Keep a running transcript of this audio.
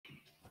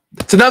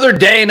It's another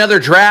day, another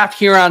draft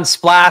here on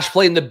Splash,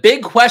 playing the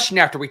big question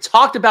after we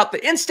talked about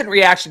the instant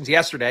reactions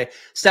yesterday.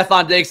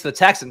 Stefon Diggs to the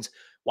Texans.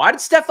 Why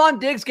did Stefon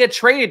Diggs get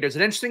traded? There's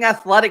an interesting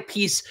athletic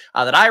piece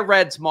that I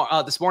read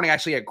this morning,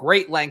 actually at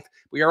great length.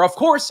 We are, of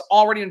course,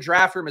 already in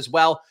draft room as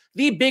well.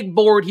 The big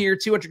board here,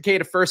 200K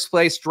to first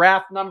place.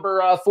 Draft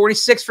number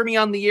 46 for me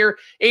on the year,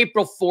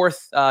 April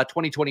 4th,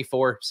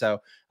 2024. So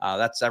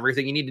that's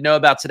everything you need to know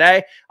about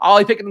today. I'll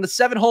be picking the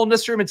 7-hole in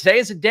this room, and today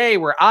is a day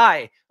where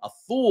I, a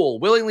fool,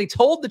 willingly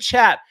told the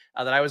chat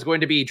that I was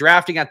going to be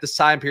drafting at this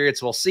time period.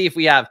 So we'll see if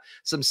we have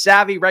some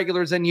savvy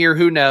regulars in here.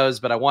 Who knows?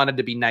 But I wanted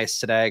to be nice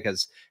today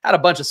because I had a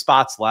bunch of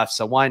spots left,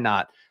 so why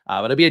not?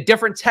 But it'll be a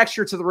different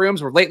texture to the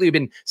rooms. Where lately we've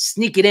been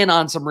sneaking in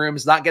on some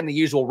rooms, not getting the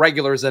usual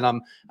regulars in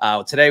them.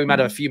 Today we might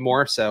have a few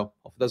more, so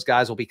those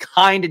guys will be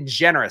kind and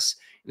generous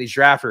in these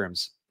draft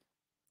rooms.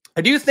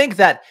 I do think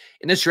that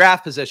in this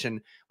draft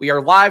position, we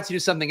are live to do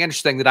something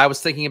interesting that I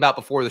was thinking about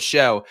before the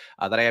show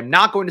that I am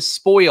not going to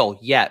spoil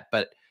yet,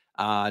 but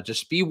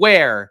just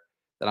beware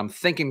that I'm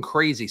thinking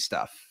crazy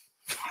stuff.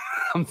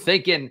 I'm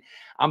thinking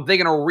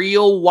a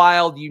real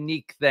wild,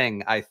 unique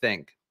thing, I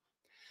think.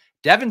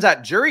 Devin's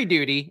at jury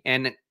duty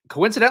and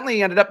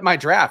coincidentally ended up in my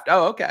draft.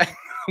 Oh, okay.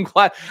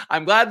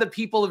 I'm glad the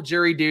people of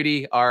jury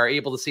duty are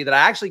able to see that I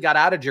actually got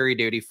out of jury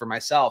duty for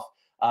myself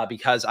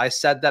because I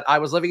said that I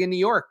was living in New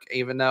York,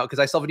 even though, because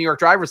I still have a New York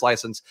driver's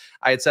license.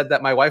 I had said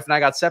that my wife and I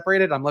got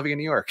separated. I'm living in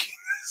New York.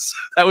 So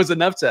that was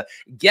enough to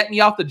get me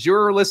off the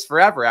juror list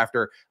forever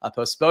after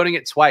postponing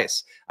it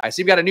twice. I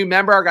see we got a new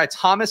member, our guy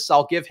Thomas.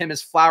 I'll give him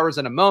his flowers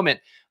in a moment.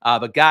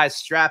 But guys,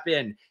 strap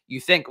in. You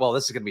think, well,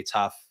 this is going to be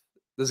tough.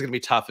 This is going to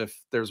be tough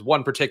if there's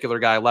one particular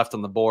guy left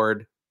on the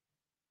board.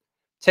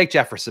 Take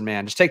Jefferson,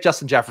 man. Just take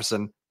Justin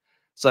Jefferson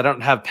so I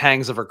don't have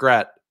pangs of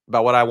regret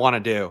about what I want to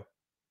do.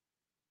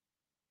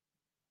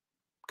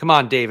 Come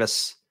on,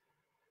 Davis.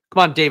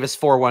 Come on, Davis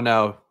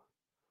 410.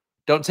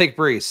 Don't take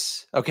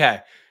Brees. Okay.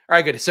 All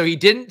right, good. So he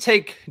didn't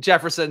take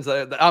Jefferson's.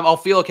 I'll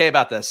feel okay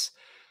about this.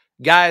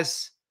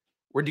 Guys,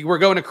 we're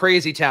going to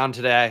Crazy Town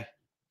today.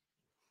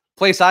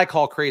 Place I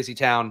call Crazy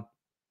Town.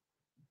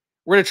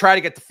 We're going to try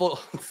to get the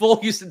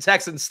full Houston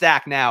Texans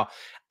stack now.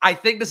 I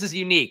think this is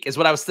unique, is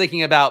what I was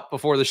thinking about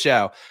before the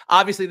show.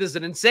 Obviously, this is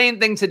an insane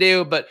thing to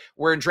do, but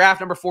we're in draft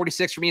number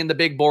 46 for me in the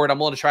big board. I'm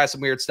willing to try some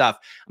weird stuff.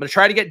 I'm going to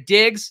try to get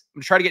Diggs. I'm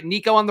going to try to get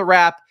Nico on the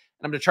wrap.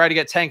 And I'm going to try to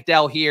get Tank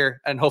Dell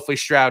here and hopefully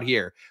Stroud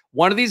here.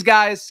 One of these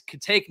guys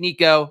could take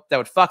Nico. That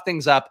would fuck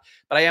things up.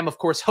 But I am, of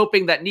course,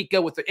 hoping that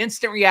Nico, with the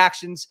instant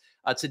reactions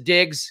to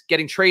Diggs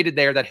getting traded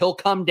there, that he'll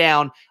come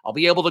down. I'll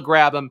be able to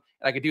grab him,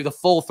 and I could do the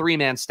full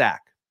 3-man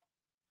stack.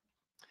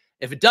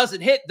 If it doesn't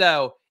hit,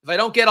 though, if I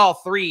don't get all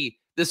three,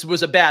 this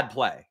was a bad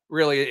play,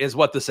 really, is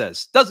what this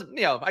is. Doesn't,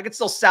 I could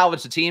still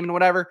salvage the team and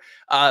whatever.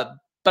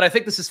 But I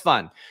think this is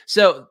fun.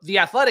 So the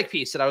athletic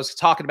piece that I was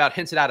talking about,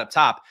 hinted at up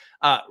top,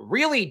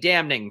 really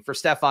damning for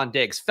Stefon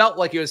Diggs. Felt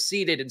like he was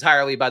seeded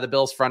entirely by the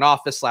Bills front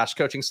office /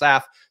 coaching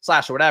staff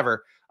 /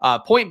 whatever.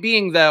 Point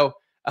being, though,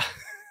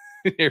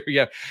 here we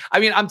go. I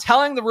mean, I'm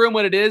telling the room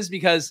what it is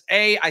because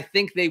A, I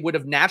think they would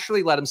have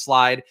naturally let him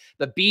slide.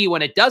 But B,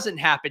 when it doesn't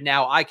happen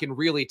now, I can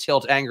really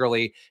tilt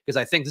angrily because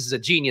I think this is a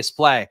genius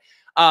play.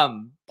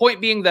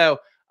 Point being, though,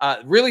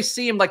 really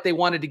seemed like they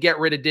wanted to get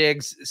rid of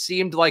Diggs.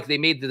 Seemed like they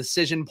made the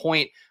decision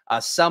point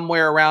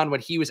somewhere around when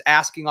he was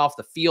asking off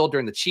the field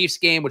during the Chiefs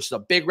game, which is a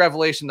big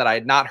revelation that I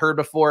had not heard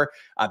before.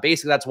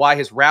 Basically, that's why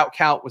his route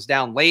count was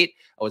down late.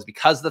 It was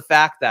because of the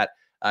fact that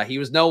he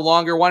was no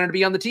longer wanting to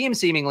be on the team,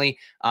 seemingly.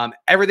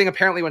 Everything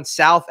apparently went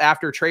south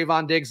after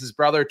Trayvon Diggs, his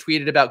brother,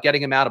 tweeted about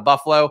getting him out of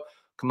Buffalo.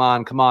 Come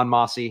on,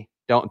 Mossy.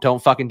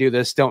 Don't fucking do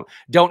this. Don't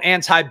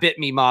anti-bit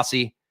me,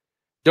 Mossy.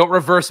 Don't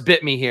reverse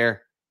bit me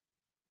here.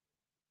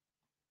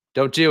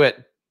 Don't do it.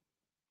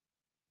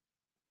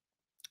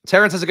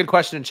 Terrence has a good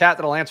question in chat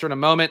that I'll answer in a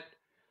moment.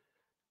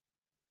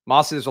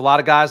 Mossy, there's a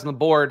lot of guys on the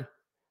board.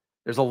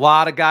 There's a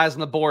lot of guys on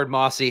the board,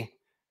 Mossy.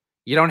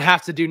 You don't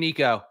have to do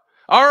Nico.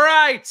 All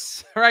right.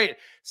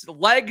 So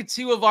leg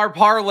 2 of our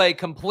parlay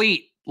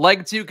complete.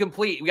 Leg 2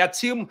 complete. We got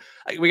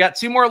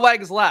two more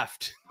legs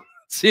left.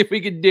 See if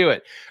we can do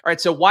it. All right,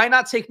 so why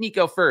not take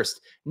Nico first?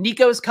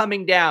 Nico's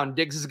coming down.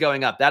 Diggs is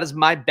going up. That is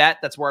my bet.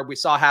 That's where we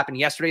saw happen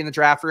yesterday in the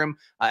draft room,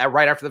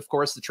 right after, of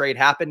course, the trade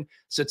happened.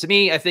 So to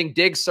me, I think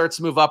Diggs starts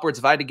to move upwards.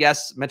 If I had to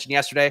guess, mentioned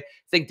yesterday,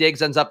 I think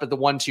Diggs ends up at the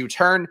 1-2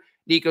 turn.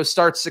 Nico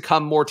starts to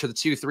come more to the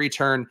 2-3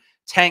 turn.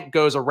 Tank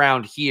goes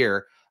around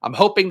here. I'm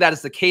hoping that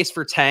is the case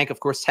for Tank.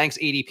 Of course, Tank's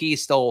ADP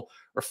is still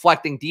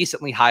reflecting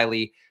decently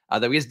highly.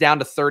 Though he is down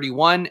to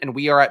 31, and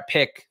we are at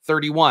pick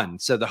 31.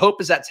 So the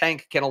hope is that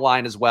Tank can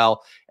align as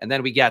well, and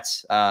then we get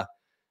old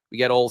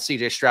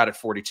CJ Stroud at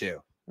 42.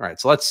 All right,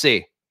 so let's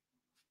see.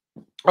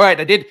 All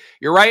right,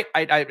 you're right.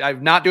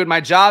 I'm not doing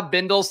my job.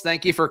 Bindles,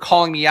 thank you for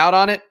calling me out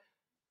on it.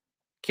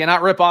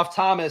 Cannot rip off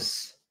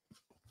Thomas.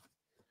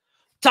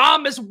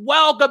 Thomas,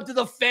 welcome to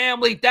the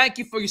family. Thank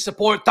you for your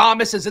support.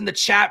 Thomas is in the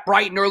chat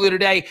bright and early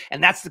today,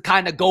 and that's the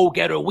kind of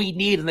go-getter we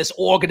need in this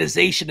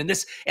organization and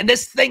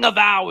this thing of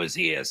ours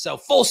here. So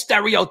full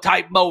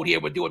stereotype mode here.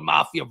 We're doing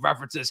Mafia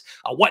references.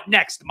 What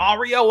next?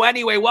 Mario?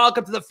 Anyway,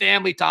 welcome to the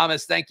family,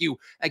 Thomas. Thank you.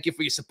 Thank you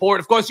for your support.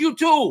 Of course, you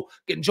too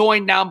can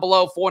join down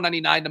below.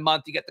 $4.99 a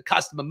month. You get the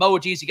custom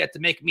emojis. You get to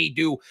make me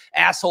do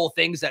asshole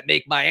things that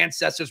make my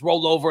ancestors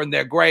roll over in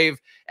their grave.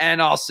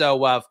 And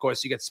also, of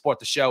course, you get to support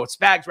the show. It's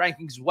Spags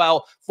rankings as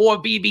well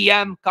for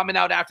BBM coming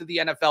out after the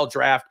NFL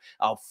draft.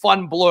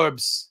 Fun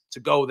blurbs to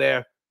go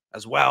there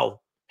as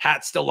well.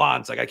 Hat still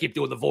on, so I got to keep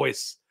doing the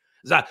voice.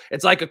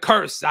 It's like a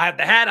curse. I have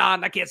the hat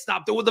on. I can't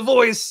stop doing the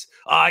voice.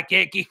 I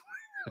can't keep.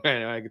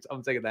 Anyway,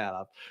 I'm taking that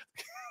off.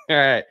 All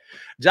right.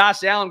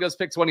 Josh Allen goes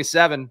pick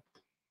 27.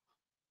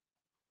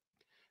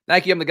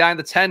 Thank you. I'm the guy in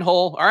the 10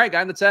 hole. All right,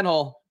 guy in the 10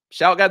 hole.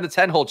 Shout guy in the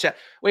 10 hole.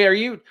 Wait, are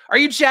you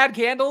Chad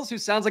Candles, who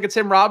sounds like a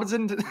Tim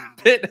Robinson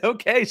bit?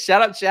 Okay,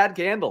 shout out Chad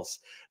Candles.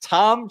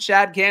 Tom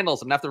Chad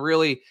Candles. I'm gonna have to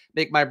really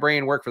make my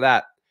brain work for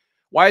that.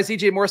 Why is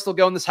EJ Moore still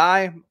going this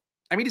high?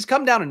 I mean, he's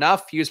come down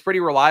enough. He was pretty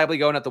reliably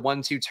going at the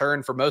 1-2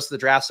 turn for most of the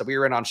drafts that we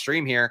were in on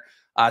stream here.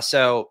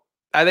 So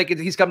I think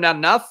he's come down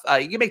enough.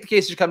 You can make the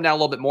case to come down a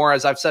little bit more.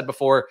 As I've said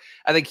before,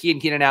 I think he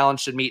and Keenan Allen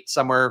should meet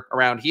somewhere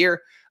around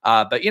here.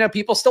 But, you know,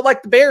 people still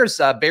like the Bears.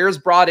 Bears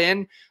brought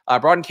in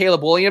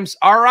Caleb Williams.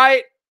 All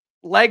right.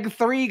 Leg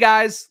 3,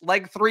 guys.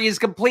 Leg 3 is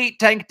complete.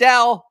 Tank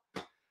Dell.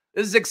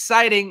 This is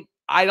exciting.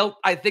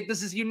 I think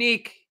this is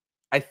unique.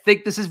 I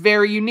think this is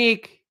very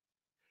unique.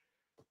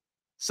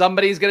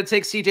 Somebody's going to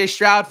take CJ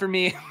Stroud for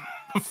me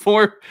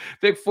before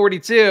pick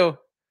 42.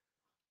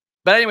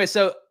 But anyway,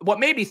 so what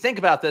made me think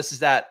about this is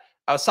that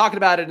I was talking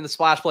about it in the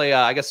Splash Play,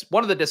 I guess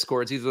one of the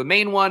Discords, either the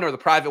main one or the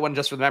private one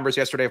just for the members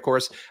yesterday, of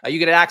course. You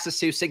get access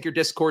to sync your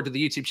Discord to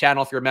the YouTube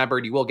channel if you're a member,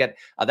 and you will get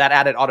that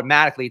added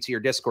automatically to your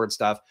Discord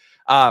stuff.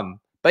 But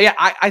yeah,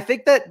 I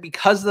think that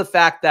because of the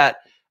fact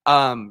that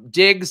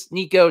Diggs,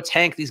 Nico,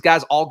 Tank, these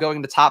guys all going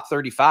in the top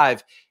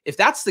 35, if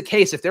that's the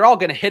case, if they're all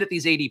going to hit at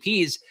these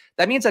ADPs,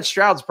 that means that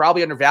Stroud's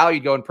probably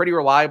undervalued, going pretty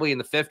reliably in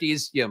the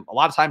 50s, you know, a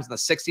lot of times in the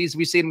 60s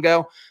we've seen him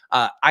go.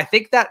 I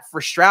think that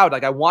for Stroud,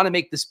 like, I want to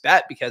make this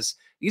bet because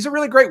these are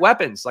really great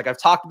weapons. Like, I've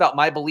talked about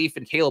my belief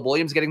in Caleb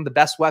Williams getting the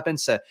best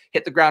weapons to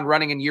hit the ground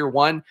running in year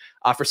 1.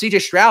 For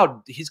CJ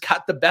Stroud, he's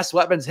got the best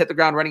weapons to hit the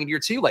ground running in year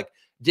 2. Like,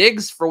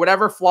 Diggs, for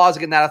whatever flaws,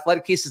 again, that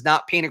athletic piece does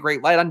not paint a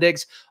great light on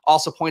Diggs.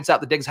 Also points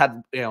out that Diggs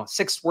had,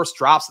 6 worst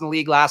drops in the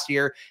league last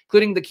year,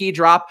 including the key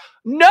drop.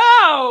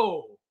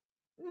 No!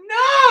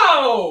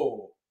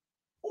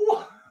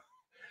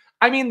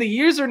 I mean, the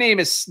username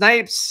is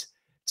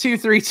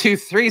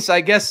Snipes2323, so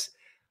I guess,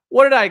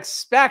 what did I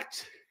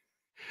expect?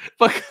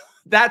 But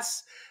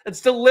that's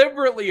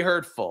deliberately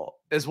hurtful,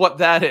 is what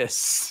that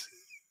is.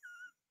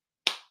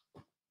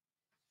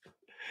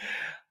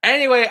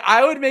 Anyway,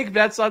 I would make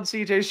bets on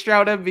CJ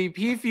Stroud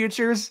MVP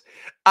futures.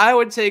 I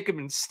would take them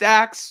in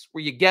stacks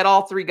where you get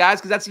all 3 guys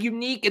because that's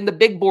unique in the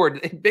big board.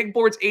 Big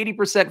board's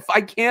 80%.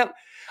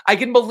 I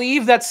can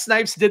believe that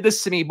Snipes did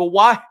this to me, but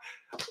why?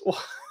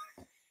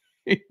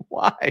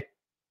 Why?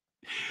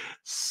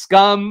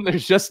 Scum.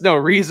 There's just no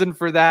reason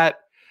for that.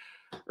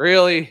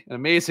 Really, an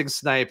amazing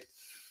snipe.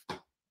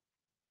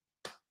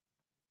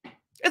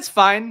 It's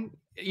fine.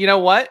 You know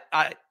what?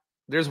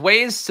 There's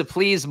ways to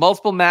please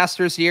multiple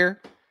masters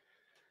here.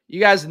 You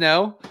guys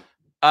know.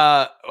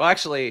 Well,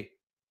 actually,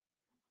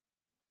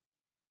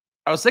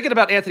 I was thinking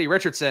about Anthony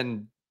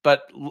Richardson,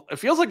 but it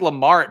feels like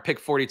Lamar at pick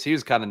 42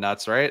 is kind of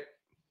nuts, right?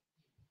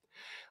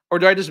 Or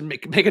do I just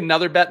make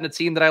another bet in a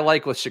team that I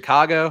like with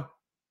Chicago?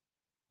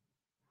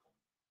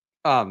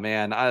 Oh,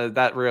 man,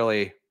 that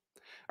really...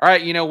 All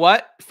right, you know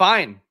what?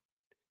 Fine.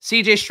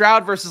 CJ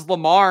Stroud versus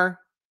Lamar.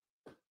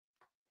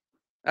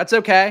 That's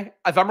okay.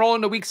 If I'm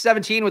rolling to week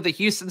 17 with the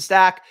Houston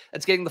stack,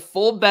 that's getting the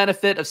full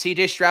benefit of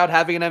CJ Stroud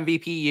having an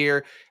MVP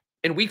year.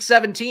 In week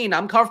 17,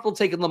 I'm comfortable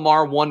taking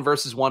Lamar 1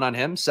 versus 1 on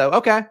him. So,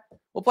 okay,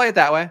 we'll play it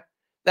that way.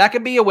 That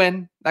could be a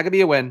win. That could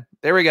be a win.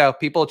 There we go.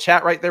 People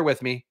chat right there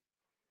with me.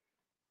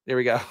 There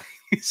we go.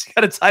 He's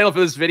got a title for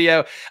this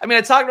video. I mean,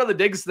 I talked about the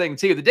Diggs thing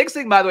too. The Diggs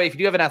thing, by the way, if you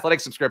do have an athletic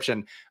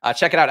subscription,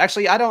 check it out.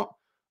 Actually, I don't.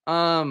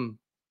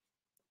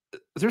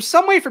 There's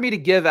some way for me to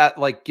give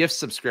gift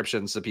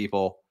subscriptions to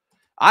people.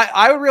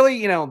 I would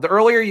really, the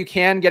earlier you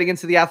can getting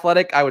into the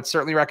athletic, I would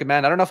certainly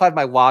recommend. I don't know if I have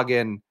my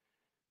login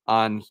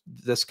on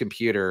this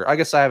computer. I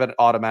guess I have it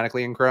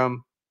automatically in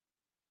Chrome.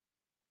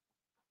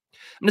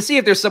 I'm going to see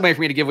if there's some way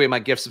for me to give away my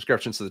gift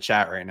subscriptions to the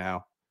chat right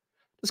now.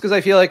 Just because I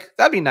feel like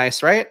that'd be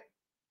nice, right?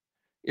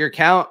 Your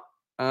account.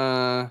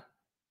 Here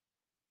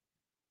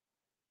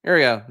we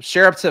go.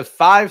 Share up to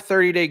 5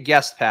 30-day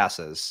guest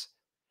passes.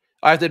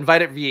 I have to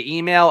invite it via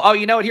email. Oh,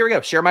 you know what? Here we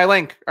go. Share my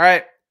link. All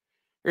right.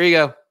 Here you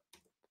go.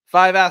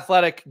 5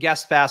 athletic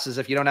guest passes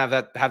if you don't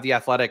have the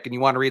athletic and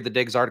you want to read the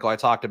Diggs article I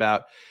talked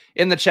about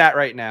in the chat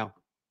right now.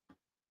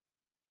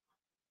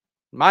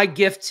 My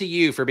gift to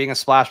you for being a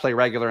Splash Play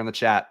regular in the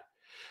chat.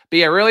 But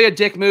yeah, really a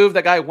dick move.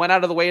 That guy went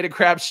out of the way to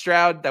grab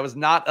Stroud. That was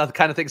not the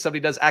kind of thing somebody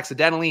does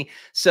accidentally.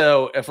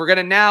 So if we're going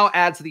to now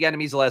add to the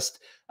enemies list,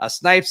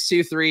 Snipes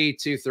 2-3,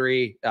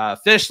 2-3.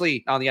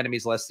 Officially on the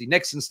enemies list, the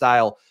Nixon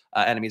style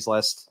enemies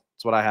list.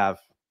 That's what I have.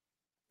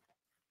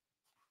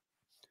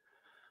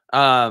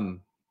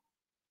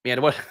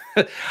 Man, what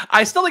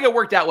I still think it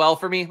worked out well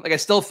for me. Like, I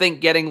still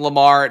think getting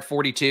Lamar at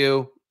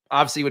 42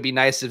 obviously would be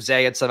nice if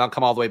Zay had somehow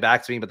come all the way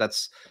back to me, but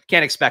that's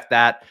can't expect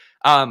that.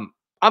 I'm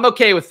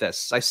okay with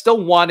this. I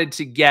still wanted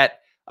to get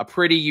a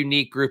pretty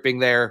unique grouping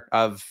there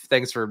of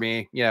things for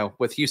me, you know,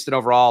 with Houston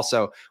overall.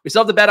 So we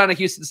still have to bet on a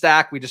Houston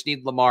stack. We just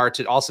need Lamar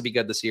to also be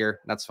good this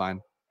year. That's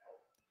fine.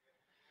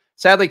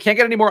 Sadly, can't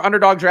get any more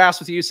underdog drafts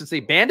with you since they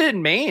banned it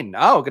in Maine.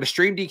 Oh, going to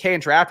stream DK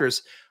and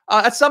Drafters.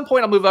 At some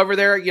point, I'll move over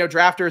there. You know,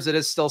 Drafters, it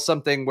is still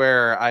something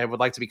where I would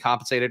like to be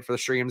compensated for the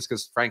streams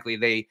because,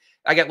 frankly,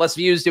 I get less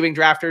views doing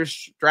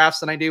drafts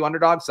than I do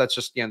underdogs. So that's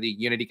just, you know, the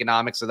unit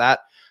economics of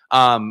that.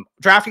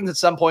 DraftKings at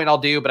some point I'll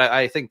do, but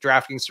I think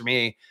DraftKings for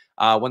me,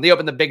 when they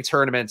open the big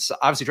tournaments,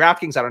 obviously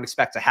DraftKings, I don't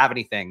expect to have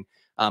anything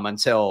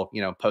until,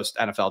 you know, post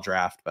NFL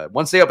draft. But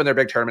once they open their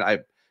big tournament, I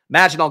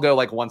imagine I'll go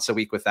like once a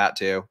week with that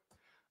too.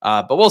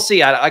 But we'll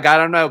see. I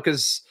don't know,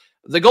 because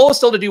the goal is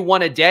still to do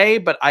one a day,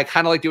 but I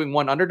kind of like doing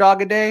one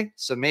underdog a day.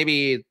 So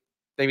maybe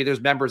there's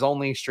members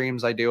only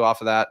streams I do off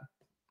of that.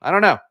 I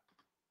don't know.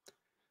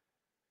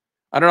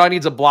 Underdog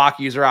needs a block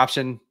user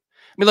option.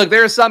 I mean, look,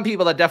 there are some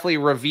people that definitely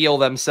reveal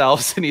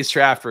themselves in these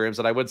draft rooms,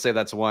 and I would say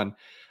that's one.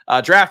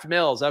 Draft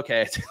Mills.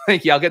 Okay.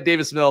 Thank you. I'll get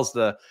Davis Mills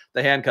the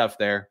handcuff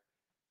there.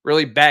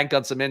 Really banked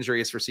on some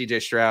injuries for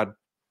CJ Stroud.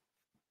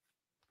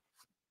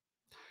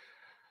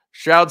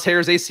 Stroud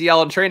tears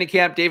ACL in training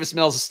camp. Davis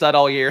Mills a stud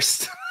all year.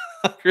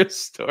 You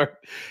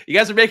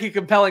guys are making a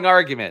compelling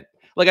argument.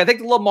 Like, I think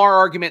the Lamar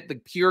argument, the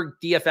pure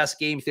DFS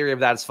game theory of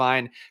that is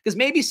fine, because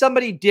maybe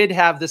somebody did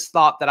have this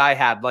thought that I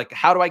had, like,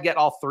 how do I get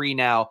all three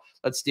now?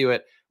 Let's do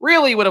it.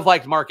 Really would have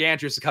liked Mark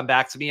Andrews to come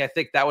back to me. I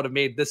think that would have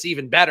made this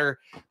even better,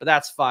 but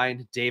that's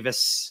fine.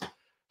 Davis.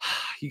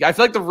 I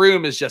feel like the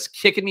room is just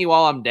kicking me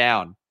while I'm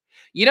down.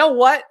 You know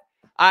what?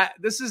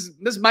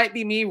 This might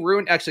be me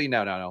ruin. Actually,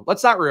 no.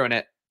 Let's not ruin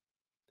it.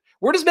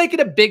 We're just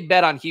making a big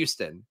bet on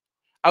Houston.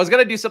 I was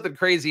going to do something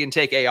crazy and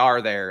take AR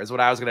there is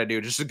what I was going to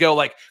do. Just to go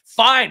like,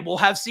 fine, we'll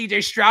have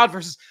CJ Stroud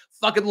versus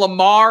fucking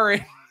Lamar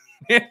and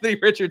Anthony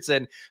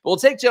Richardson. We'll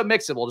take Joe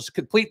Mixon. We'll just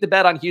complete the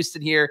bet on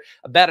Houston here.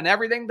 A bet on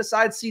everything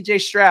besides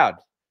CJ Stroud,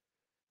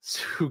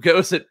 who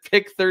goes at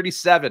pick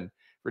 37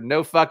 for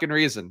no fucking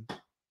reason.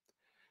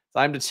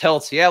 Time to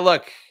tilt. Yeah,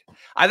 look,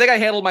 I think I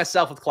handled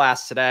myself with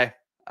class today.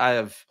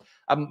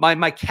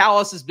 My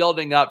callus is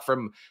building up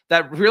from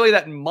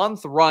that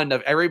month run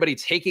of everybody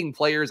taking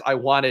players I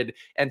wanted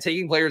and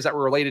taking players that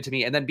were related to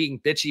me and then being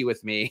bitchy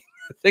with me.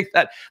 I think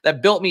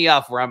that built me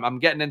up where I'm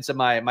getting into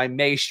my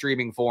May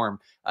streaming form,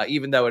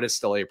 even though it is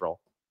still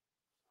April.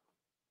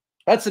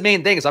 That's the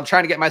main thing, is I'm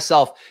trying to get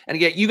myself and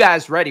get you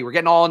guys ready. We're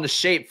getting all into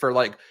shape for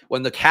like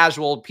when the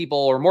casual people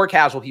or more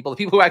casual people, the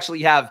people who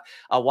actually have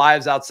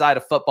lives outside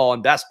of football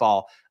and best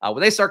ball,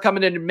 when they start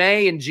coming into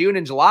May and June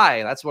and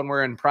July, that's when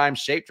we're in prime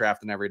shape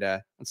drafting every day.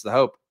 That's the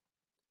hope.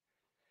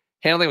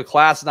 Handling with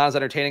class is not as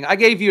entertaining. I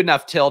gave you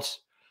enough tilt.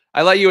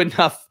 I let you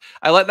enough.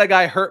 I let that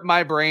guy hurt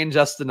my brain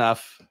just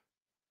enough.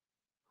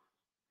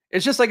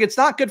 It's just like, it's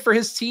not good for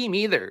his team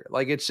either.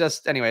 Like, it's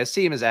just, anyway, his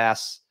team is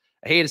ass.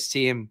 I hate his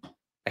team.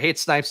 I hate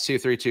Snipes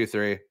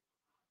 2-3-2-3.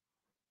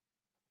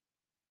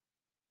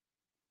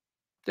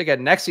 They got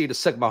next to you to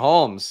Sigma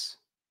Holmes.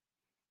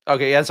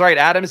 Okay, yeah, that's right.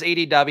 Adam is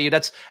ADW.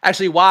 That's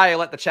actually why I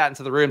let the chat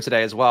into the room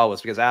today as well,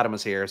 was because Adam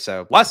was here.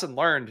 So lesson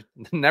learned.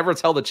 Never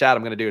tell the chat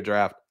I'm going to do a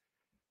draft.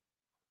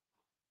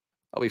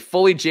 I'll be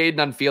fully jaded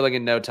and unfeeling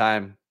in no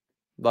time.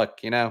 Look,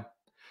 you know,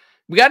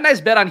 we got a nice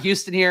bet on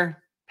Houston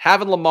here.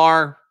 Having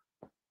Lamar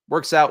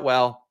works out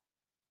well.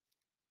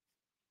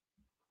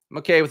 I'm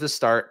okay with this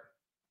start.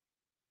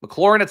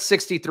 McLaurin at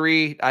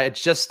 63. I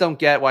just don't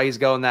get why he's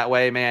going that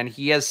way, man.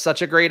 He has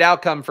such a great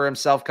outcome for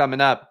himself coming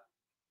up.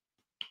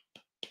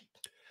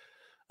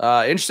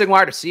 Interesting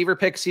wide receiver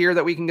picks here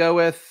that we can go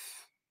with.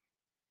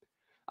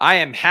 I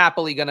am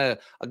happily going to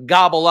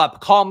gobble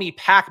up. Call me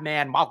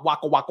Pac-Man. Waka,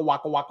 waka,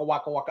 waka, waka,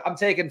 waka, waka. I'm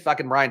taking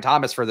fucking Brian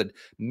Thomas for the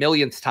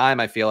millionth time,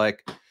 I feel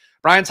like.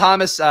 Brian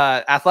Thomas,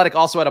 Athletic,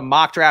 also had a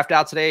mock draft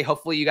out today.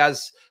 Hopefully,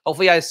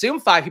 I assume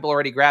 5 people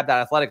already grabbed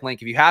that Athletic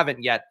link. If you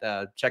haven't yet,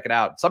 check it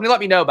out. Somebody let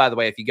me know, by the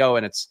way, if you go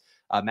and it's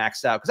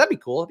maxed out, because that'd be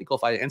cool. It'd be cool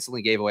if I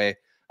instantly gave away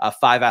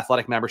 5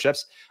 Athletic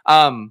memberships.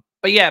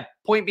 But yeah,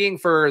 point being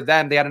for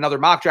them, they had another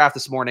mock draft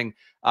this morning,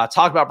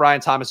 talk about Brian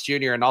Thomas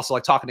Jr. and also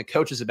like talking to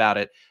coaches about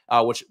it,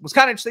 which was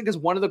kind of interesting because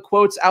one of the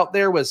quotes out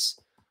there was,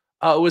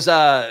 it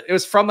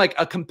was from like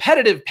a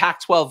competitive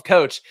Pac-12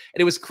 coach,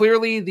 and it was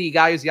clearly the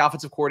guy who's the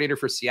offensive coordinator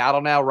for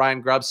Seattle now,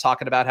 Ryan Grubbs,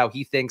 talking about how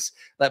he thinks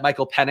that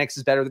Michael Penix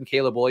is better than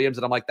Caleb Williams,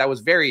 and I'm like, that was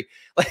very,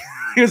 like,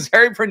 it was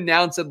very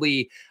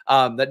pronouncedly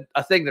that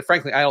a thing that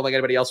frankly I don't think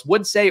anybody else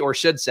would say or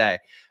should say.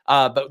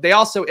 But they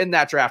also in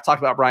that draft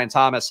talked about Brian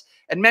Thomas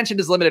and mentioned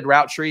his limited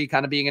route tree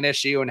kind of being an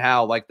issue and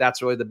how like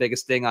that's really the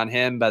biggest thing on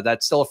him, but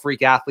that's still a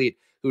freak athlete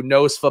who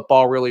knows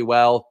football really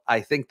well. I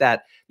think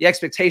that the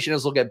expectation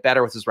is he'll get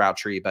better with his route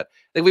tree, but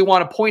I think we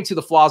want to point to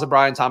the flaws of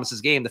Brian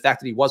Thomas's game. The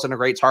fact that he wasn't a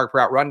great target per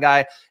route run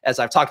guy, as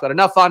I've talked about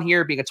enough on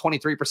here, being a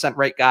 23%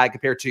 rate guy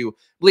compared to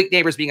Bleak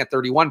Neighbors being at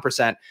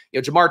 31%.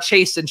 Jamar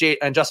Chase and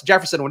Justin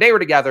Jefferson, when they were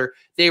together,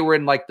 they were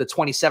in like the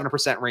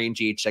 27%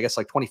 range each, I guess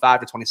like 25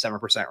 to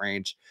 27%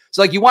 range.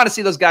 So like you want to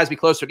see those guys be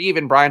closer to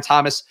even. Brian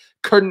Thomas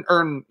couldn't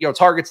earn,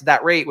 targets at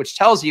that rate, which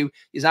tells you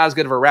he's not as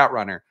good of a route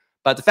runner.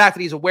 But the fact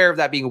that he's aware of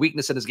that being a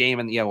weakness in his game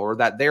and, or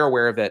that they're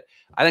aware of it,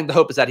 I think the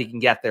hope is that he can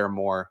get there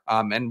more.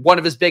 And one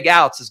of his big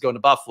outs is going to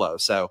Buffalo.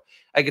 So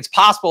I think it's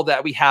possible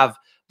that we have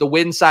the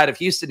win side of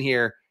Houston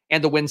here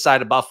and the win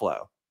side of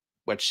Buffalo,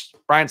 which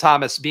Brian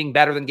Thomas being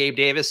better than Gabe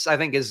Davis, I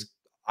think is,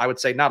 I would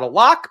say not a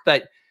lock,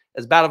 but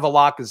as bad of a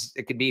lock as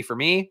it could be for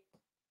me.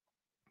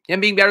 Him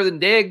being better than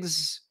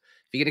Diggs,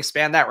 if you can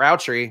expand that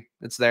route tree,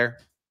 it's there.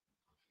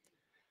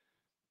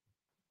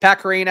 Pat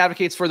Corrine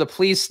advocates for the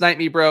please snipe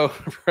me, bro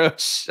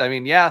approach. I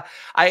mean, yeah,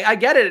 I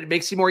get it. It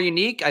makes you more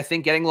unique. I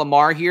think getting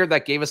Lamar here,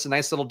 that gave us a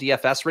nice little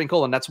DFS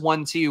wrinkle. And that's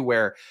one, too,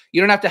 where you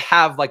don't have to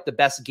have like the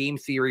best game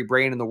theory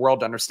brain in the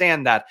world to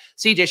understand that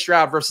CJ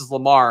Stroud versus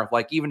Lamar,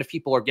 like even if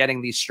people are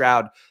getting these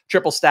Stroud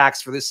triple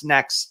stacks for this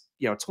next,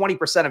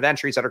 20% of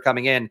entries that are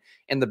coming in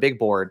the big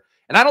board.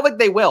 And I don't think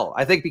they will.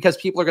 I think because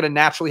people are going to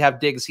naturally have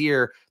Diggs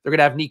here, they're going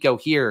to have Nico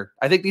here.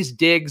 I think these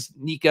Diggs,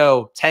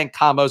 Nico, Tank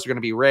combos are going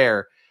to be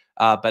rare.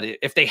 But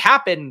if they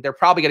happen, they're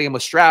probably getting him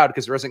with Stroud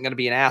because there isn't going to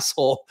be an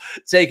asshole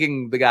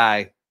taking the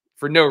guy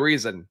for no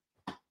reason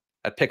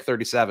at pick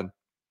 37.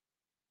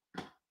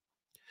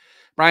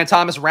 Brian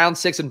Thomas, round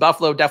 6 in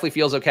Buffalo definitely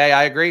feels okay.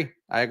 I agree.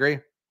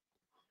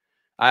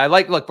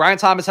 Look, Brian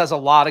Thomas has a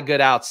lot of good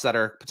outs that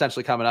are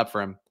potentially coming up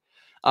for him.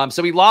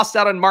 So we lost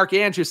out on Mark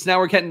Andrews. So now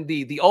we're getting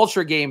the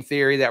ultra game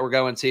theory that we're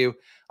going to.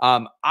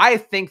 I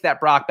think that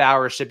Brock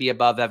Bowers should be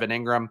above Evan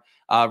Ingram.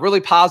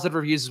 Really positive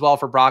reviews as well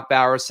for Brock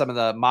Bowers. Some of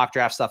the mock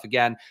draft stuff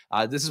again.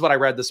 This is what I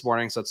read this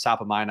morning, so it's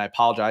top of mind. I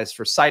apologize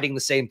for citing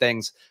the same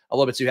things a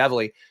little bit too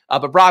heavily.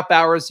 But Brock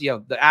Bowers,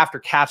 the after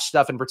catch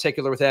stuff in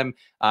particular with him,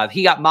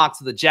 he got mocked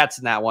to the Jets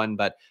in that one.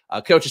 But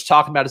coach is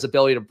talking about his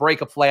ability to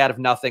break a play out of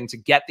nothing, to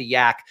get the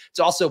yak,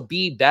 to also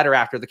be better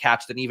after the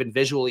catch than even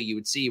visually you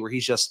would see, where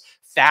he's just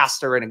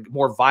faster and a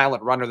more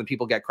violent runner than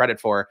people get credit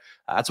for.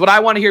 That's what I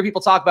want to hear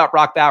people talk about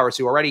Brock Bowers,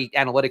 who already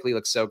analytically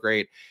looks so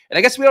great. And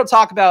I guess we don't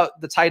talk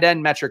about the tight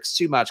end metrics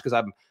too much because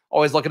I'm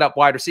always looking up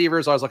wide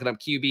receivers, always looking up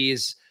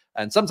QBs,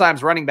 and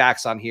sometimes running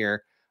backs on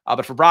here.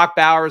 But for Brock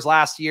Bowers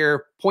last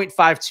year,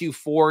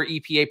 0.524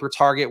 EPA per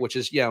target, which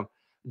is,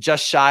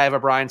 just shy of a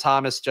Brian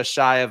Thomas, just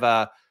shy of,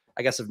 I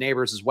guess, of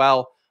Neighbors as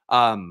well.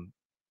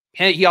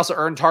 He also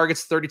earned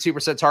targets,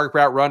 32% target per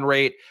out run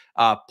rate,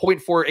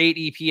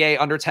 0.48 EPA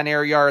under 10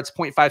 air yards,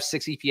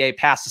 0.56 EPA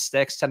past the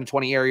sticks, 10 to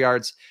 20 air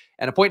yards,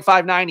 and a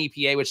 0.59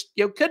 EPA, which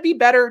could be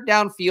better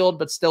downfield,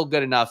 but still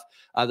good enough.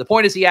 The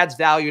point is he adds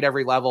value at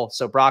every level.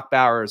 So Brock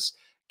Bowers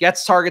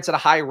gets targets at a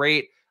high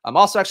rate.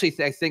 Also actually,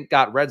 I think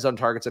got red zone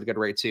targets at a good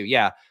rate too.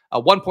 Yeah,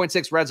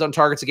 1.6 red zone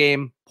targets a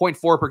game,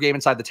 0.4 per game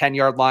inside the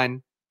 10-yard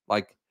line.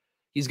 Like,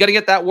 he's going to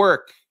get that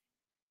work.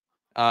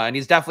 And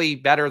he's definitely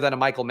better than a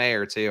Michael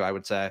Mayer too, I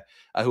would say,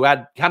 who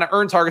had kind of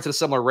earned targets at a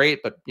similar rate,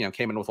 but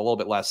came in with a little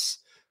bit less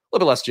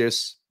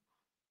juice.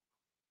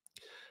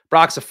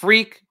 Brock's a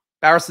freak.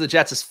 Bowers to the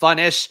Jets is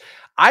fun-ish.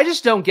 I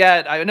just don't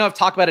get, I know I've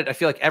talked about it, I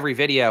feel like every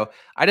video.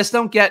 I just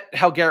don't get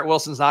how Garrett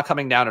Wilson's not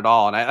coming down at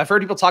all. And I've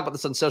heard people talk about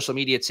this on social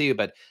media too,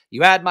 but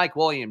you had Mike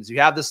Williams, you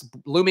have this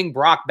looming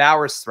Brock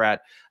Bowers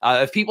threat.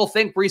 If people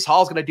think Breece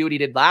Hall's going to do what he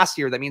did last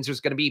year, that means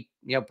there's going to be,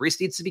 Breece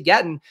needs to be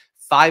getting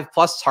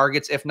 5+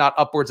 targets, if not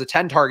upwards of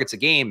 10 targets a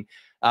game.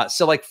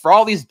 So like for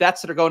all these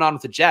bets that are going on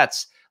with the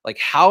Jets, like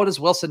how does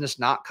Wilson just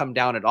not come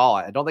down at all?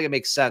 I don't think it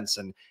makes sense.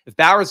 And if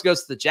Bowers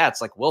goes to the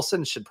Jets, like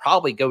Wilson should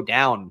probably go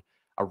down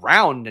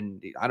around.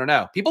 And I don't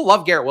know. People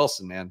love Garrett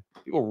Wilson, man.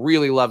 People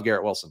really love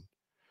Garrett Wilson.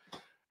 All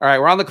right,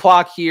 we're on the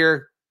clock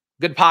here.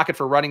 Good pocket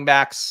for running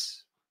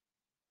backs.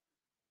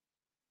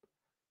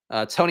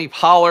 Tony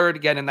Pollard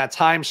again in that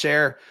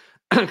timeshare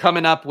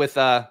coming up with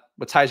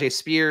Tyjae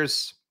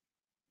Spears.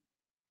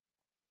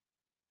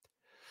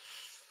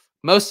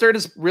 Mostert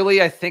is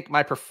really, I think,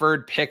 my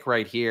preferred pick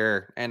right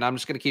here, and I'm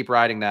just going to keep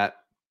riding that.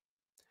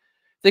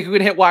 I think we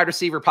can hit wide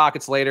receiver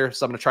pockets later,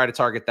 so I'm going to try to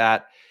target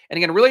that. And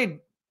again, really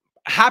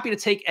happy to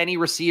take any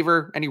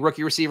receiver, any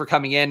rookie receiver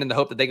coming in the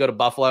hope that they go to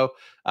Buffalo.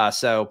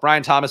 So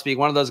Brian Thomas being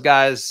one of those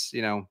guys,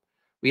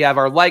 we have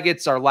our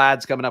Leggett's, our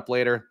lads coming up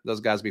later.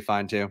 Those guys will be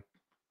fine too.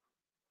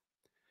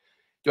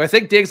 Do I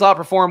think Diggs will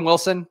outperform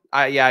Wilson?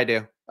 Yeah, I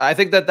do. I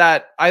think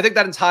that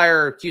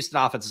entire Houston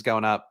offense is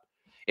going up.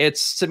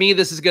 To me,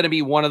 this is going to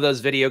be one of those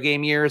video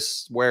game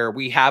years where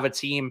we have a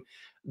team,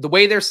 the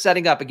way they're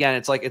setting up, again,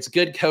 it's like, it's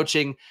good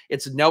coaching.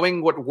 It's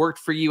knowing what worked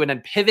for you and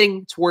then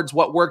pivoting towards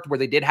what worked, where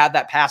they did have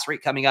that pass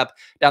rate coming up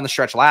down the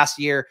stretch last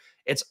year.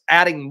 It's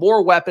adding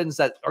more weapons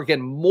that are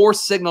getting more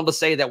signal to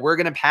say that we're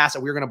going to pass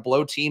and we're going to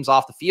blow teams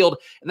off the field.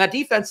 And that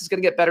defense is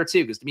going to get better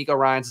too, because D'Amico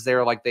Ryans is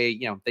there. Like they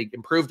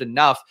improved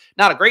enough,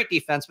 not a great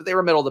defense, but they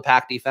were middle of the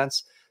pack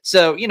defense.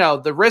 So, you know,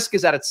 the risk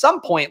is that at some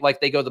point,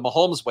 like they go the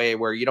Mahomes way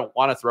where you don't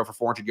want to throw for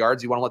 400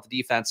 yards. You want to let the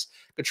defense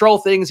control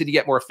things and you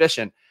get more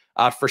efficient.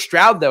 For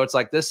Stroud, though, it's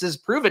like, this is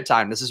prove it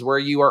time. This is where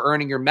you are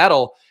earning your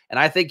medal. And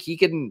I think he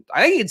can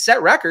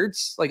set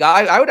records. Like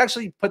I would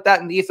actually put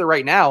that in the ether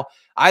right now.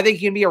 I think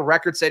he can be a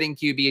record-setting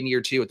QB in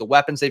year 2 with the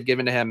weapons they've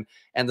given to him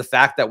and the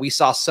fact that we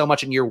saw so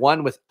much in year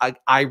 1 with,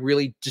 I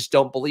really just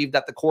don't believe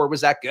that the core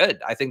was that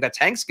good. I think that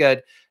Tank's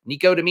good.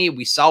 Nico, to me,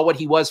 we saw what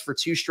he was for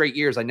 2 straight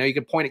years. I know you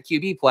could point at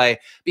QB play,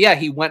 but yeah,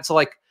 he went to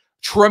like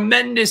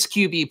tremendous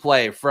QB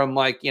play from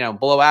like, you know,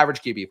 below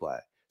average QB play.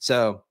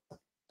 So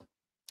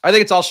I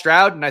think it's all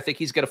Stroud, and I think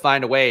he's going to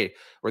find a way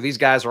where these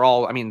guys are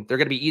all, I mean, they're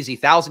going to be easy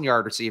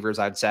 1,000-yard receivers,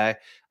 I'd say.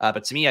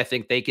 But to me, I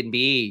think they can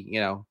be,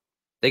 you know,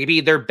 they could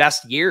be their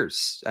best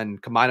years and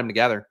combine them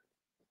together.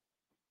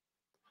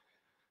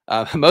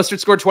 Mostert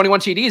scored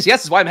 21 TDs.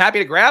 Yes, that's why I'm happy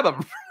to grab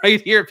him right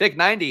here at pick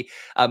 90.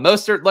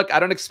 Mostert, look, I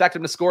don't expect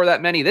him to score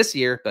that many this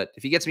year, but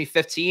if he gets me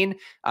 15,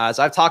 as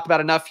I've talked about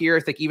enough here,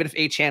 I think even if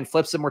Achane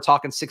flips him, we're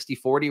talking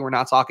 60-40. We're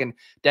not talking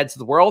dead to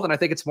the world, and I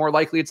think it's more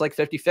likely it's like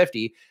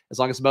 50-50 as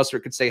long as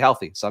Mostert could stay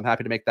healthy. So I'm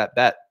happy to make that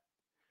bet.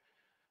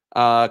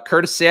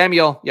 Curtis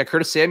Samuel. Yeah,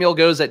 Curtis Samuel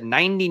goes at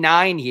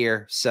 99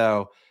 here.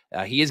 So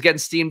he is getting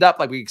steamed up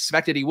like we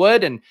expected he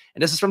would. And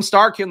this is from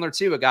Star Kindler,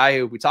 too, a guy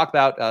who we talked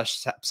about,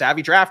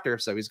 savvy drafter.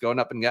 So he's going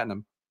up and getting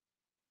him.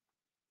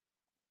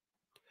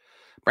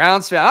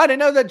 Browns fan. I didn't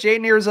know that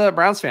Jaden here is a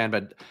Browns fan,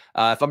 but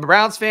if I'm a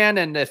Browns fan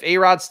and if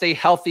A-Rod stay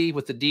healthy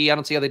with the D, I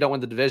don't see how they don't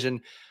win the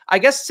division. I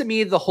guess to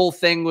me, the whole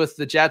thing with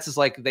the Jets is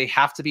like they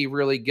have to be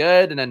really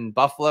good, and then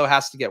Buffalo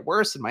has to get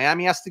worse, and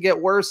Miami has to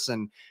get worse,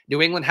 and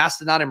New England has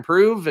to not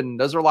improve. And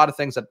those are a lot of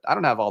things that I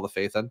don't have all the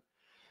faith in.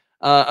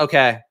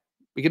 Okay.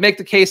 We can make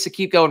the case to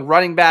keep going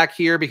running back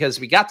here because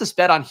we got this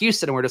bet on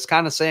Houston, and we're just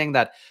kind of saying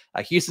that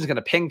Houston's going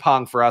to ping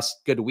pong for us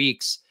good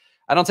weeks.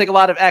 I don't take a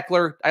lot of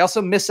Eckler. I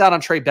also miss out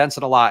on Trey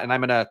Benson a lot, and I'm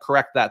going to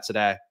correct that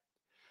today.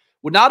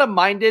 Would not have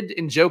minded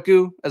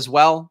Njoku as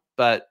well,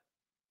 but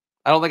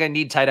I don't think I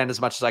need tight end as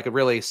much as I could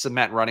really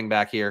cement running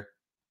back here.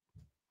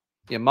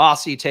 Yeah,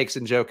 Mossy takes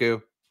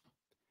Njoku.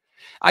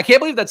 I can't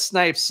believe that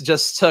Snipes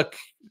just took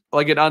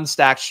like an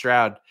unstacked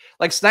Stroud.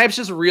 Like Snipes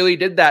just really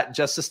did that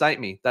just to snipe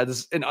me. That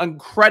is an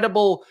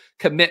incredible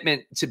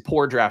commitment to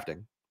poor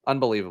drafting.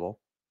 Unbelievable.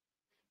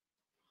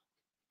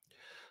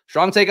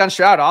 Strong take on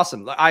Stroud.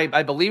 Awesome.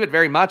 I believe it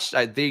very much.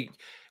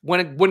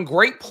 When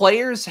great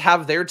players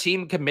have their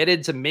team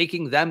committed to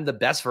making them the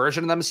best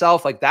version of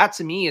themselves, like that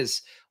to me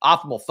is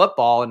optimal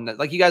football. And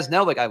like you guys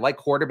know, like I like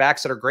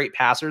quarterbacks that are great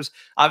passers.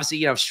 Obviously,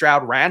 you know, if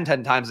Stroud ran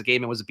 10 times a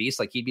game and was a beast,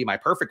 like he'd be my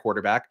perfect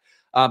quarterback.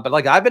 But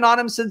like I've been on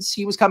him since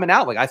he was coming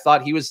out. Like I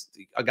thought he was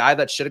a guy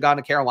that should have gone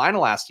to Carolina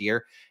last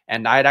year.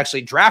 And I had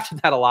actually drafted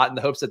that a lot in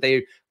the hopes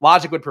that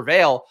logic would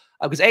prevail.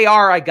 Because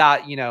AR, I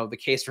got, you know, the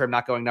case for him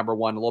not going number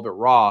 1 a little bit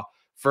raw.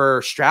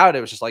 For Stroud,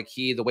 it was just like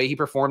the way he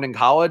performed in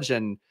college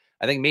and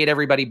I think made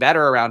everybody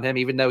better around him,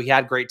 even though he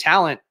had great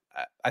talent.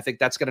 I think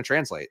that's going to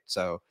translate.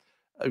 So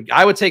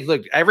I would take,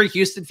 look, every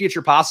Houston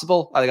future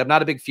possible. I'm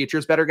not a big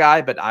futures better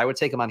guy, but I would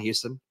take him on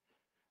Houston.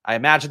 I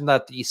imagine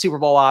that the Super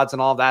Bowl odds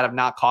and all of that have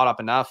not caught up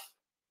enough.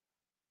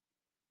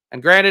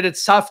 And granted,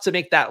 it's tough to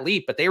make that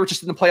leap, but they were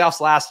just in the playoffs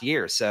last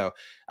year. So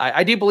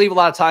I do believe a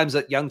lot of times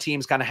that young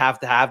teams kind of have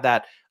to have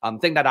that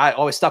thing that I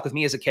always stuck with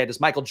me as a kid is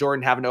Michael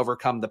Jordan having to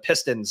overcome the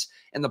Pistons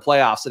in the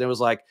playoffs. And it was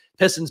like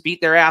Pistons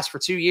beat their ass for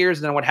 2 years.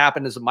 And then what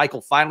happened is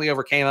Michael finally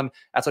overcame them.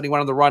 That's when he went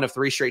on the run of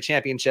 3 straight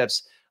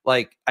championships.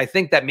 Like, I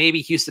think that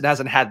maybe Houston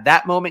hasn't had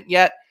that moment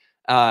yet.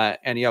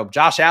 And, you know,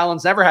 Josh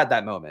Allen's never had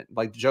that moment.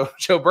 Like Joe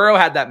Burrow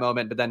had that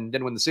moment, but then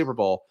didn't win the Super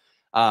Bowl.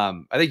 I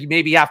think you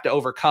maybe have to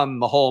overcome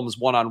Mahomes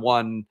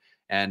one-on-one,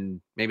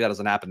 and maybe that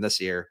doesn't happen this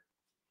year.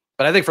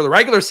 But I think for the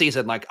regular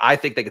season, like I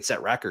think they could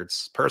set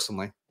records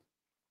personally.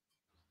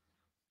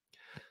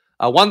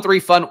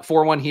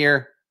 1-3-4-1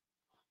 here.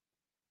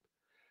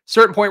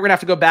 Certain point, we're going to have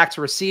to go back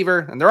to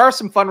receiver. And there are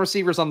some fun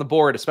receivers on the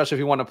board, especially if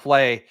you want to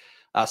play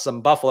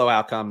some Buffalo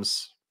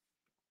outcomes.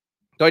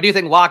 Though I do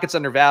think Lockett's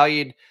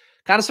undervalued.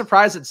 Kind of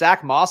surprised that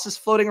Zach Moss is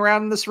floating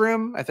around in this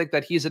room. I think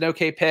that he's an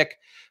okay pick.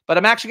 But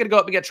I'm actually going to go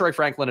up and get Troy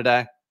Franklin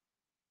today.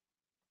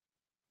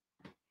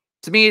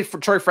 To me, for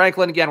Troy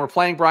Franklin, again, we're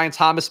playing Brian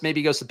Thomas. Maybe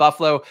he goes to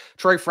Buffalo.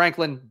 Troy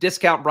Franklin,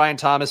 discount Brian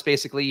Thomas,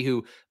 basically,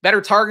 who better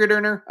target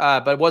earner,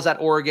 but was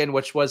at Oregon,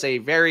 which was a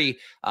very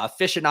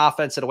efficient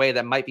offense in a way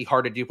that might be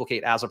hard to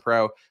duplicate as a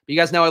pro. But you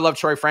guys know I love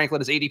Troy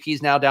Franklin. His ADP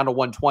is now down to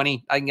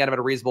 120. I can get him at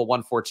a reasonable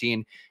 114,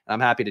 and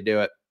I'm happy to do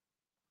it.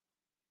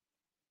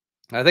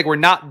 I think we're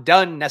not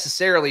done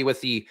necessarily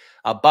with the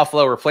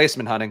Buffalo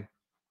replacement hunting.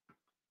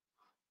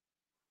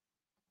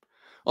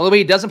 Only way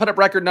he doesn't put up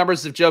record numbers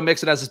is if Joe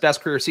Mixon has his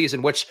best career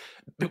season, which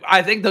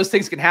I think those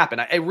things can happen.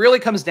 It really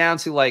comes down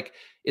to, like,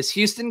 is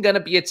Houston going to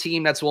be a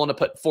team that's willing to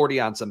put 40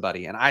 on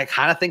somebody? And I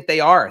kind of think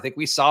they are. I think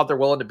we saw they're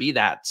willing to be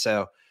that.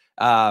 So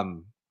I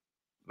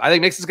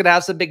think Mixon's going to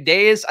have some big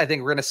days. I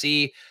think we're going to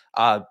see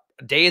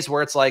days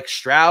where it's like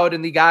Stroud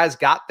and the guys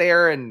got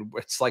there and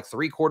it's like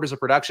 3/4 of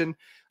production.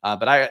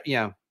 But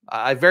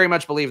I very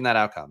much believe in that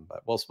outcome.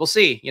 But we'll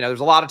see. You know, there's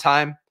a lot of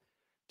time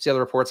See how the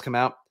reports come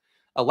out.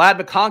 Lad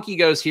McConkey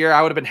goes here.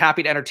 I would have been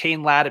happy to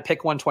entertain Lad at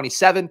pick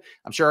 127.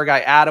 I'm sure our guy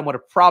Adam would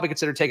have probably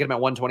considered taking him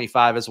at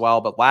 125 as well.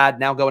 But Lad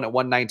now going at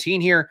 119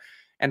 here.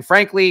 And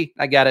frankly,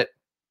 I get it.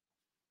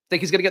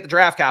 Think he's going to get the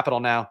draft capital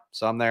now.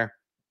 So I'm there.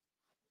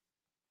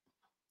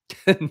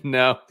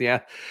 No, yeah.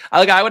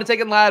 I would have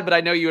taken Lad, but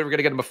I know you were going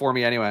to get him before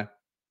me anyway.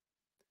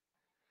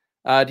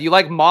 Do you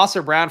like Moss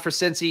or Brown for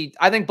Cincy?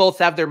 I think both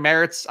have their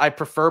merits. I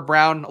prefer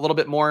Brown a little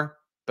bit more,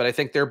 but I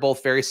think they're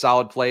both very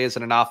solid plays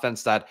in an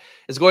offense that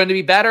is going to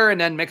be better, and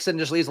then Mixon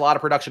just leaves a lot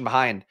of production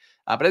behind.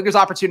 But I think there's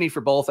opportunity for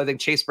both. I think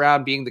Chase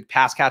Brown being the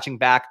pass catching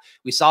back.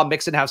 We saw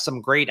Mixon have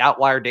some great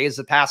outlier days as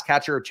a pass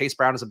catcher. Chase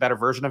Brown is a better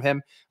version of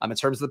him in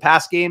terms of the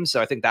pass game. So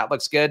I think that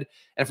looks good.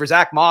 And for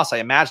Zach Moss, I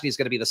imagine he's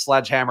going to be the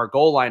sledgehammer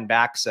goal line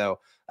back. So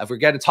if we're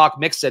going to talk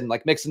Mixon,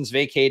 like Mixon's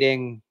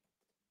vacating.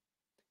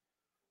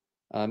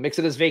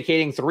 Mixon is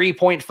vacating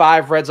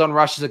 3.5 red zone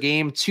rushes a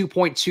game,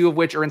 2.2 of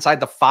which are inside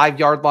the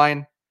 5-yard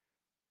line.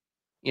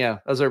 Yeah,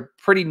 those are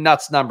pretty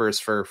nuts numbers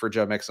for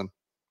Joe Mixon.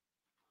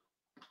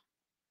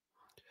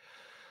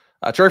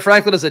 Troy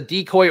Franklin is a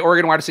decoy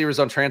Oregon wide receivers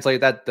don't translate.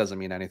 That doesn't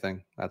mean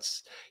anything.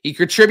 He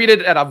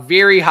contributed at a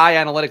very high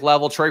analytic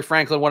level. Troy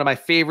Franklin, one of my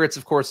favorites,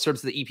 of course, in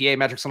terms of the EPA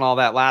metrics and all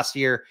that last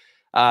year.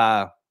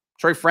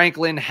 Troy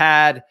Franklin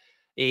had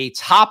a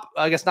top,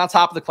 I guess not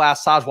top of the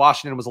class. Taj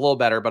Washington was a little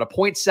better, but a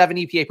 0.7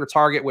 EPA per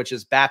target, which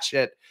is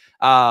batshit.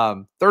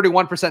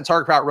 31%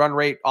 target route run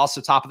rate,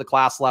 also top of the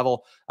class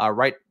level.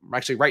 Right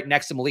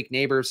next to Malik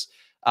Neighbors.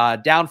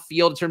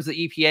 Downfield in terms of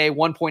the EPA,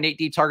 1.8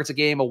 deep targets a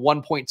game, a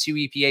 1.2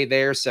 EPA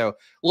there. So a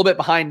little bit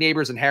behind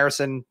Neighbors and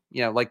Harrison.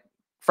 You know, like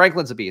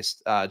Franklin's a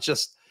beast.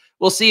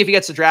 We'll see if he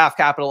gets the draft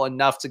capital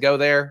enough to go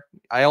there.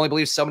 I only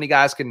believe so many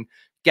guys can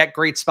get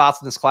great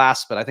spots in this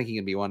class, but I think he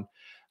can be one.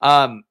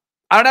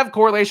 I don't have a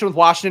correlation with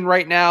Washington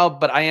right now,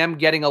 but I am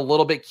getting a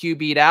little bit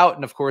QB'd out.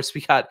 And of course,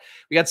 we got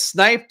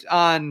sniped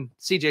on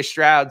CJ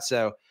Stroud.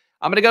 So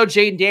I'm going to go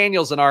Jaden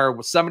Daniels in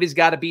our somebody's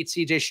got to beat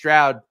CJ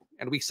Stroud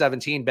and week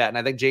 17 bet. And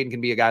I think Jaden can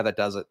be a guy that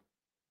does it.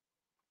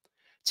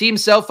 Team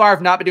so far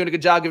have not been doing a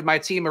good job giving my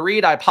team a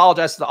read. I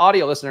apologize to the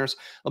audio listeners.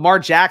 Lamar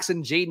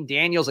Jackson, Jaden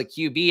Daniels at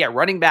QB. At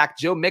running back,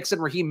 Joe Mixon,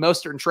 Raheem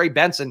Mostert, and Trey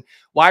Benson.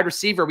 Wide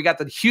receiver, we got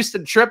the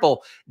Houston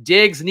triple.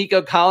 Diggs,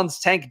 Nico Collins,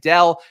 Tank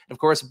Dell. And of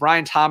course,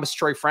 Brian Thomas,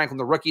 Troy Franklin,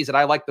 the rookies that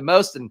I like the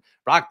most. And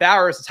Brock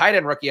Bowers, the tight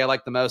end rookie I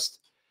like the most.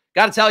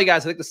 Got to tell you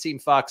guys, I think this team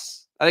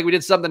fucks. I think we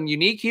did something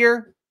unique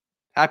here.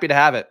 Happy to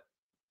have it.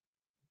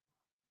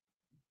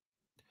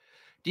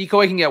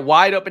 Decoy can get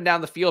wide open down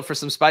the field for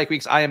some spike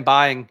weeks. I am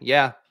buying.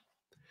 Yeah.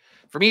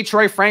 For me,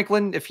 Troy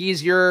Franklin, if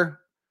he's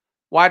your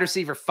wide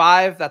receiver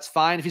 5, that's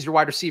fine. If he's your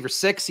wide receiver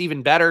 6,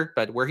 even better.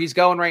 But where he's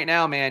going right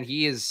now, man,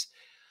 he is,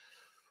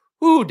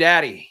 ooh,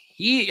 daddy.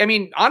 I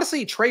mean,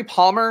 honestly, Trey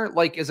Palmer,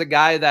 is a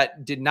guy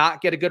that did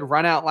not get a good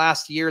run out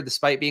last year,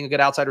 despite being a good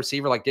outside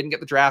receiver, didn't get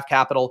the draft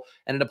capital,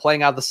 ended up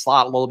playing out of the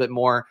slot a little bit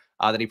more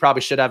than he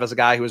probably should have as a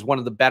guy who was one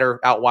of the better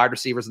out wide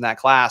receivers in that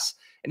class.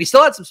 And he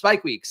still had some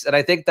spike weeks. And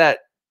I think that,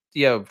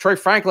 Troy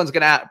Franklin's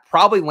going to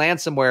probably land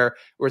somewhere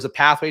where there's a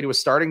pathway to a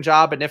starting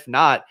job. And if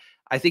not,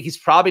 I think he's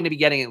probably going to be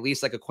getting at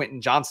least like a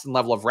Quentin Johnston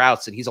level of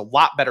routes. And he's a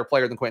lot better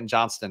player than Quentin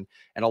Johnston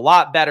and a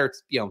lot better,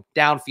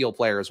 downfield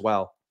player as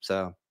well.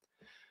 So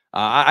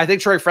I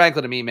think Troy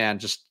Franklin to me, man,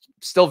 just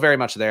still very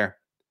much there.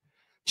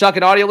 Chuck,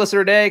 an audio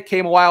listener today,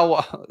 came a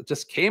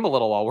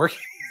little while working.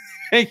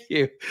 Thank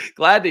you.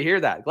 Glad to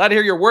hear that. Glad to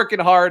hear you're working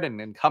hard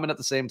and coming at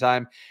the same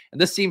time. And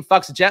this team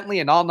fucks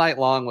gently and all night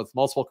long with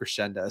multiple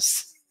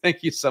crescendos.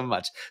 Thank you so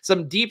much.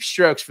 Some deep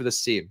strokes for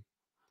this team.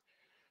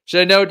 Should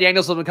I know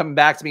Daniels will be coming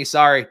back to me?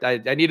 Sorry.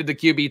 I needed the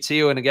QB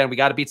too. And again, we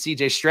got to beat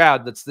CJ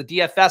Stroud. That's the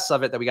DFS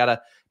of it that we got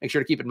to make sure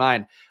to keep in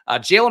mind.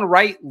 Jalin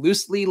Wright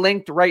loosely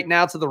linked right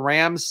now to the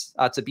Rams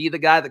to be the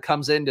guy that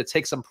comes in to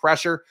take some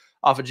pressure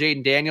off of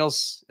Jaden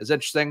Daniels. Is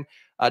interesting.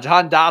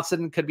 Jahan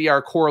Dotson could be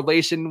our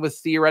correlation with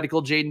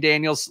theoretical Jaden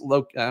Daniels,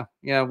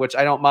 which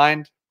I don't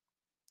mind.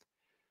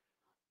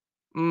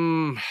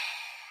 I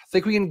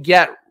think we can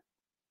get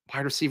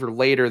wide receiver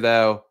later,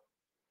 though.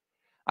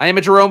 I am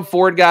a Jerome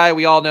Ford guy.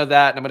 We all know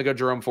that. And I'm going to go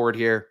Jerome Ford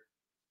here.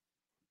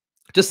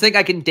 Just think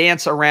I can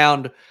dance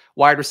around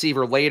wide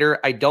receiver later.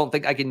 I don't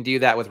think I can do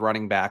that with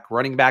running back.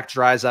 Running back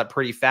dries up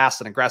pretty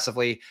fast and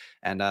aggressively,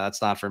 and that's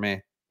not for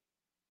me.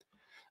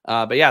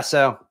 But yeah,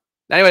 so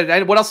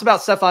anyway, what else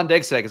about Stephon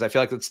Diggs today? Because I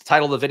feel like it's the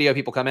title of the video.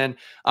 People come in.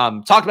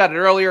 Talked about it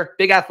earlier.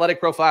 Big athletic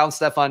profile on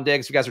Stephon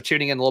Diggs. If you guys are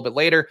tuning in a little bit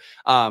later,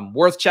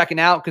 worth checking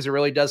out because it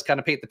really does kind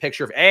of paint the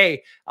picture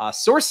of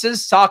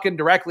sources talking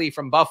directly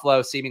from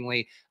Buffalo,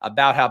 seemingly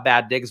about how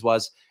bad Diggs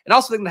was. And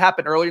also something that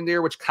happened earlier in the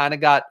year, which kind of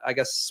got, I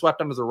guess,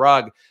 swept under the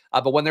rug.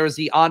 But when there was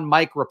the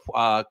on-mic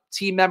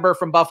team member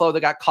from Buffalo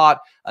that got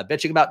caught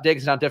bitching about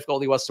Diggs and how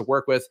difficult he was to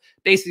work with,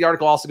 basically the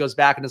article also goes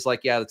back and is like,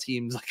 yeah, the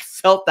team's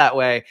felt that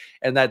way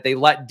and that they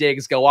let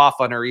Diggs go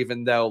off on her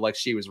even though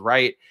she was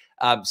right.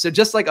 So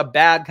just a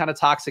bad kind of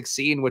toxic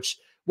scene, which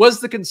was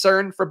the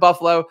concern for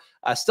Buffalo.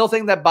 I still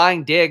think that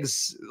buying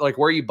Diggs,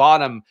 where you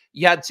bought him,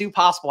 you had 2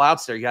 possible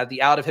outs there. You had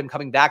the out of him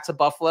coming back to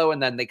Buffalo,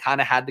 and then they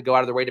kind of had to go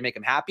out of their way to make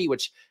him happy,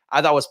 which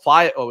I thought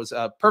was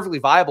a perfectly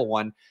viable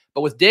one.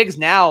 But with Diggs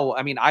now,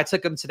 I mean, I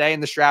took him today in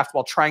this draft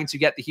while trying to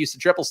get the Houston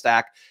triple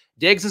stack.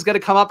 Diggs is going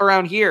to come up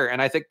around here,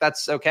 and I think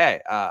that's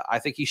okay. I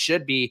think he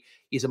should be.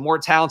 He's a more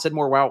talented,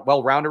 more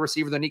well-rounded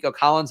receiver than Nico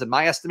Collins in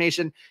my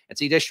estimation, and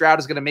CJ Stroud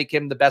is going to make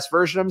him the best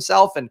version of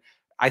himself. And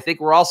I think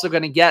we're also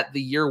going to get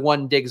the year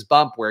 1 Diggs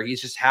bump where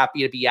he's just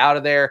happy to be out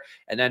of there,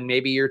 and then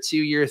maybe year 2,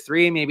 year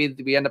 3, maybe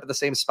we end up at the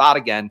same spot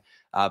again.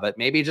 But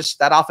maybe just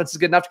that offense is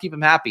good enough to keep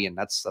him happy, and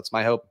that's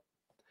my hope.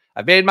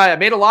 I made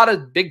a lot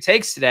of big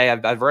takes today.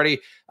 I've already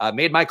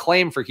made my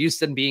claim for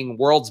Houston being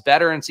world's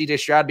better and CJ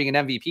Stroud being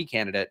an MVP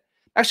candidate.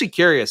 I'm actually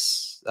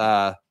curious.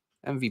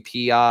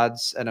 MVP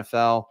odds,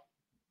 NFL.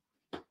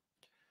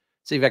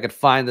 See if I could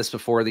find this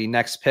before the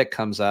next pick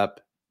comes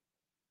up.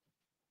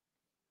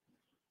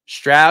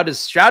 Stroud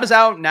is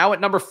out now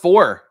at number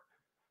 4.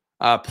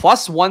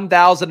 Plus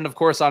 1,000, and of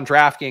course on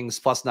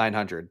DraftKings plus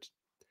 900.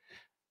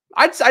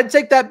 I'd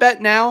take that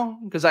bet now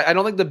because I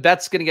don't think the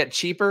bet's going to get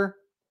cheaper.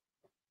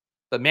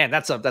 But man,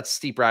 that's a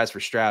steep rise for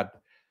Stroud.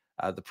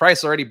 The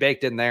price already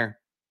baked in there.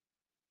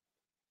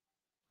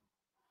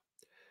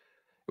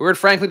 Where'd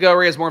Franklin go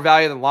where he has more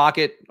value than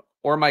Lockett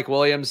or Mike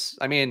Williams?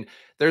 I mean,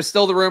 there's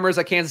still the rumors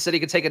that Kansas City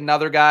could take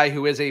another guy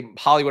who is a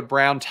Hollywood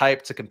Brown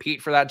type to compete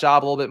for that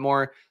job a little bit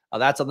more.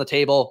 That's on the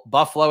table.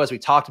 Buffalo, as we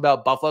talked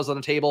about, Buffalo's on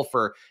the table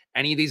for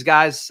any of these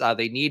guys.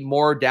 They need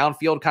more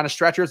downfield kind of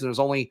stretchers, and there's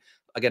only,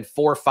 again,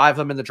 4 or 5 of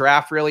them in the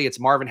draft, really.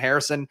 It's Marvin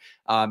Harrison.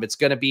 It's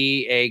going to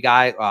be a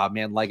guy. Oh,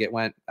 man, Leggett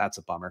went. That's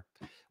a bummer.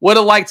 Would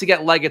have liked to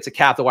get Leggett to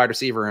cap the wide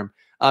receiver room.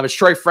 It's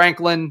Troy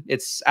Franklin.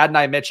 It's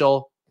Adonai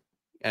Mitchell.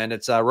 And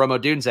it's Romo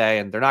Dunze.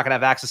 And they're not going to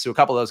have access to a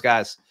couple of those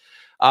guys.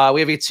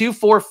 We have a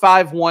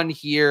 2-4-5-1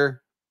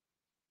 here.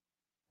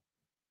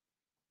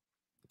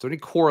 Is there any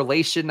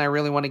correlation I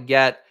really want to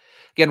get?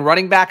 Again,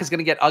 running back is going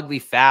to get ugly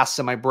fast,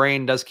 so my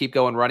brain does keep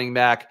going running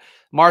back.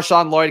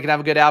 Marshawn Lloyd can have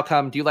a good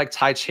outcome. Do you like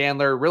Ty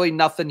Chandler? Really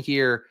nothing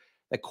here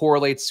that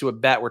correlates to a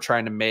bet we're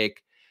trying to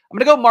make. I'm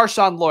going to go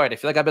Marshawn Lloyd. I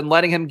feel like I've been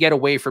letting him get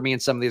away from me in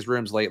some of these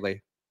rooms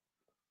lately.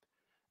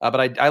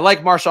 But I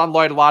like Marshawn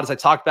Lloyd a lot, as I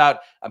talked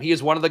about. He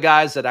is one of the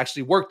guys that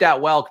actually worked out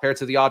well compared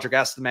to the Audric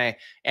Estime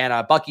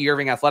and Bucky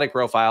Irving athletic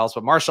profiles.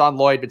 But Marshawn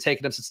Lloyd, been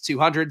taking him since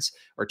 200s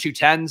or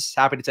 210s.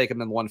 Happy to take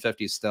him in the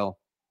 150s still.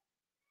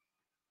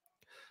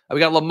 We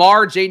got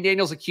Lamar, Jane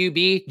Daniels, a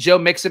QB, Joe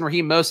Mixon,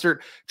 Raheem Mostert,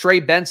 Trey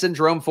Benson,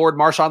 Jerome Ford,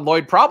 Marshawn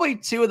Lloyd. Probably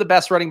 2 of the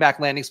best running back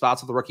landing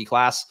spots of the rookie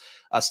class.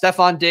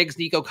 Stephon Diggs,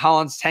 Nico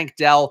Collins, Tank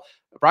Dell,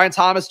 Brian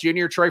Thomas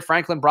Jr., Troy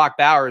Franklin, Brock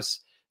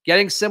Bowers.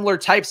 Getting similar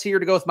types here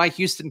to go with my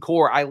Houston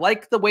core. I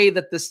like the way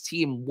that this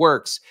team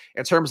works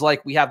in terms of,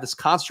 like, we have this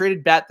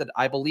concentrated bet that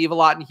I believe a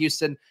lot in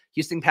Houston.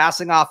 Houston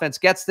passing offense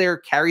gets there,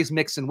 carries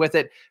Mixon with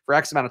it for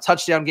X amount of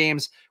touchdown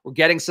games. We're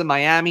getting some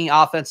Miami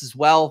offense as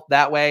well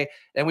that way.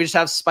 And we just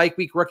have spike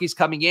week rookies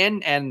coming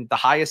in and the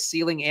highest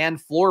ceiling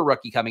and floor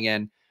rookie coming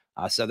in.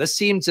 So this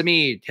team, to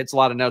me, hits a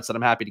lot of notes that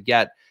I'm happy to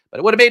get. But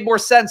it would have made more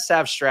sense to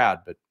have Stroud,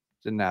 but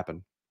didn't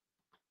happen.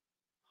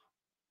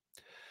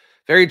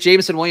 Very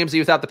Jameson Williams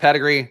without the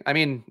pedigree. I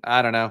mean,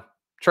 I don't know.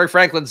 Troy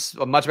Franklin's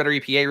a much better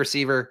EPA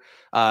receiver.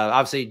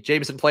 Obviously,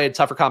 Jameson played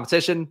tougher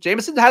competition.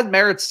 Jameson had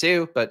merits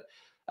too, but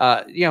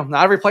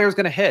not every player is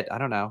going to hit. I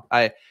don't know.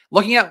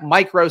 Looking at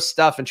micro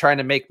stuff and trying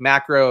to make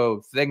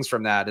macro things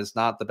from that is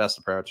not the best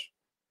approach.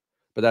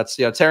 But that's,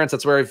 Terrence,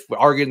 that's where we've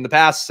argued in the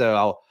past.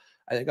 So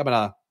I think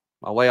I'll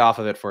lay off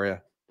of it for you.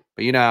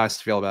 But you know how I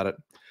feel about it.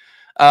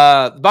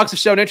 The Bucs have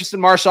shown interest in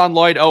Marshawn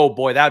Lloyd. Oh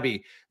boy, that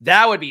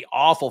would be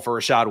awful for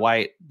Rachaad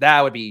White.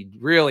 That would be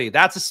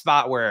that's a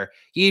spot where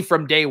he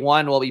from day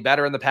one will be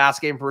better in the pass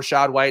game for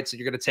Rachaad White. So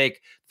you're going to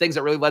take things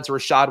that really led to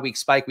Rachaad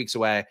spike weeks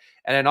away.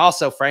 And then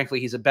also,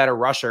 frankly, he's a better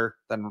rusher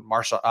than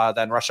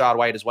Rachaad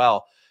White as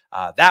well.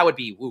 That would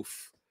be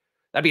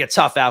That'd be a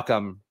tough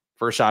outcome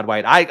for Rachaad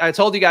White. I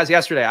told you guys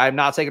yesterday, I'm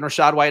not taking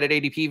Rachaad White at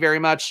ADP very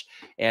much,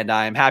 and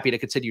I'm happy to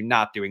continue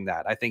not doing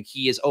that. I think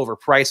he is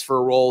overpriced for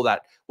a role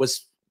that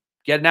was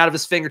getting out of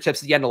his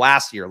fingertips at the end of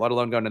last year, let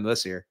alone going into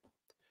this year.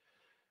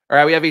 All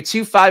right, we have a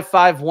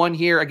 2-5-5-1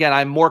 here. Again,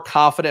 I'm more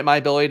confident in my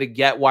ability to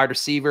get wide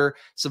receiver,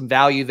 some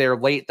value there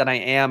late than I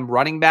am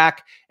running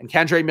back. And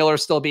Kendre Miller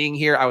still being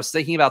here. I was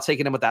thinking about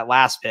taking him with that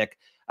last pick.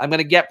 I'm going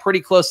to get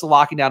pretty close to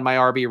locking down my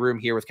RB room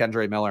here with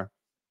Kendre Miller.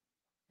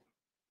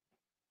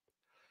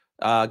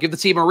 Give the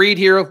team a read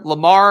here.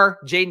 Lamar,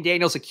 Jaden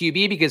Daniels, a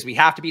QB, because we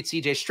have to beat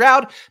CJ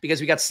Stroud, because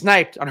we got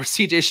sniped on our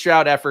CJ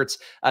Stroud efforts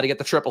to get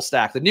the triple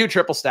stack, the new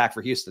triple stack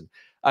for Houston.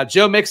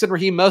 Joe Mixon,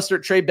 Raheem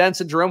Mostert, Trey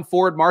Benson, Jerome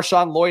Ford,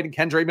 Marshawn Lloyd, and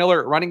Kendre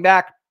Miller at running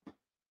back.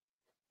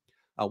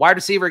 Wide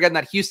receiver, again,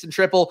 that Houston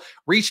triple.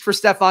 Reached for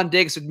Stephon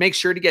Diggs to make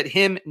sure to get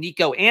him,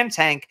 Nico, and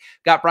Tank.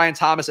 Got Brian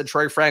Thomas and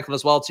Troy Franklin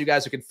as well, 2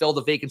 guys who can fill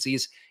the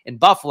vacancies in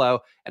Buffalo.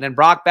 And then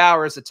Brock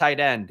Bowers, a tight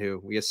end, who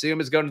we assume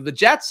is going to the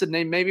Jets. And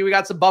then maybe we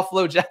got some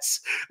Buffalo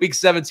Jets Week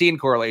 17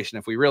 correlation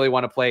if we really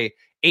want to play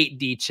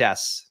 8D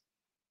chess.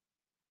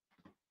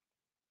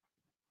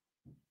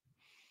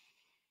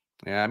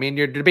 Yeah, I mean,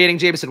 you're debating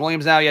Jameson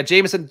Williams now. Yeah,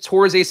 Jameson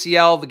tore his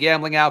ACL, the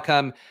gambling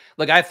outcome.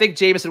 Look, I think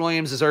Jameson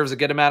Williams deserves a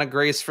good amount of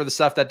grace for the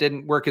stuff that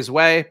didn't work his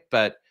way,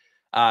 but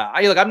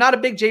I'm not a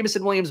big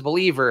Jameson Williams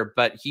believer,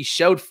 but he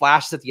showed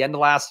flashes at the end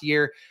of last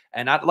year,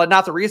 and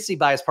not the recency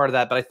bias part of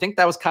that, but I think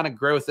that was kind of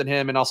growth in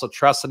him and also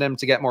trusting him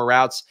to get more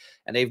routes.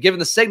 And they've given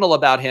the signal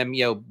about him,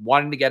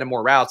 wanting to get him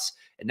more routes.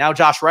 And now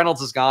Josh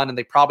Reynolds is gone, and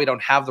they probably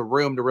don't have the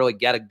room to really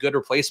get a good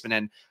replacement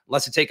in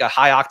unless you take a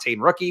high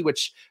octane rookie,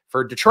 which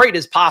for Detroit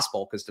is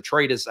possible because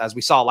Detroit is, as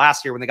we saw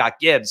last year when they got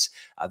Gibbs,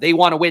 they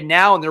want to win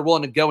now, and they're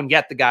willing to go and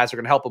get the guys who are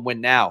going to help them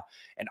win now.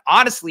 And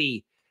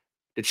honestly,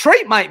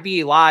 Detroit might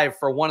be live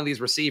for one of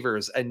these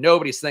receivers, and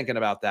nobody's thinking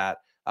about that.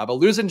 But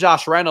losing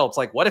Josh Reynolds,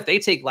 like, what if they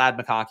take Ladd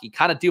McConkey,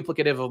 kind of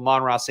duplicative of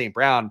Amon-Ra St.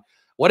 Brown?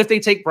 What if they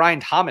take Brian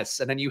Thomas,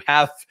 and then you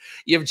have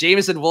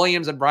Jameson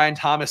Williams and Brian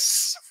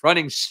Thomas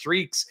running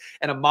streaks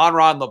and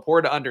Amon-Ra and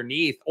Laporta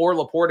underneath, or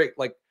Laporta?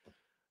 Like,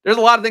 there's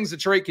a lot of things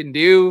Detroit can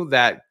do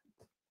that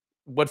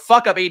would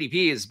fuck up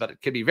ADPs, but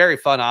it could be very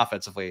fun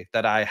offensively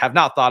that I have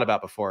not thought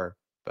about before.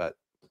 But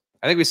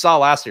I think we saw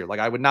last year. Like,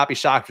 I would not be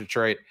shocked if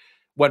Detroit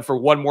went for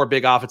one more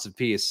big offensive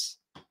piece.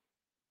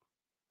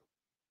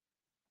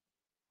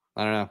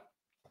 I don't know.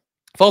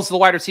 Falls to the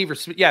wide receiver.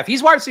 Yeah, if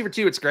he's wide receiver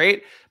 2, it's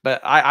great. But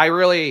I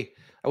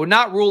would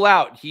not rule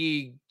out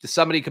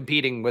somebody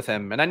competing with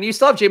him. And then you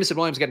still have Jameson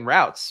Williams getting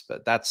routes,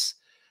 but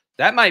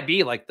that might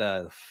be like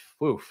God,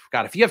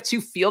 if you have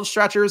 2 field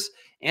stretchers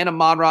and a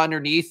Amon-Ra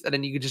underneath, and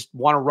then you could just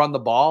want to run the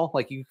ball,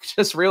 like, you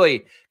just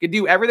really could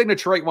do everything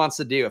Detroit wants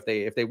to do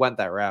if they went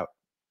that route.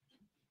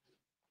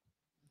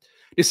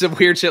 Do some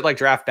weird shit like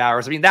draft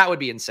Bowers. I mean, that would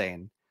be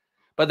insane.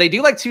 But they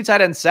do like 2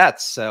 tight end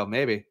sets, so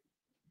maybe.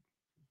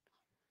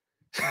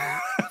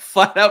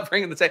 Flat out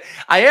bringing the take.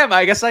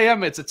 I guess I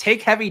am. It's a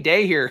take heavy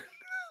day here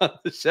on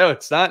the show.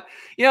 It's not,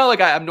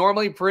 like, I'm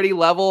normally pretty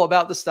level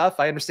about the stuff.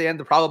 I understand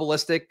the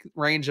probabilistic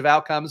range of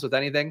outcomes with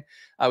anything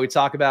we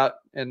talk about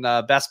in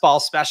best ball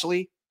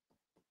especially.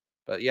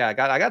 But yeah, I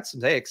got some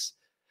takes.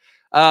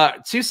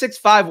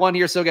 2651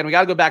 here. So again, we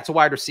got to go back to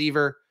wide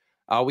receiver.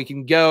 We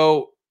can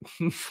go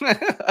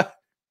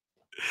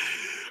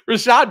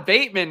Rashad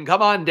Bateman,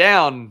 come on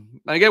down.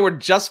 Again, we're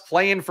just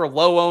playing for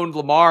low-owned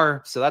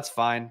Lamar, so that's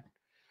fine.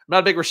 I'm not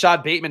a big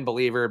Rashad Bateman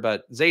believer,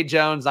 but Zay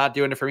Jones not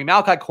doing it for me.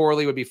 Malachi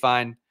Corley would be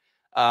fine,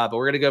 but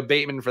we're going to go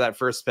Bateman for that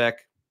first pick.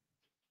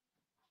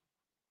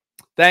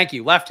 Thank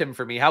you. Left him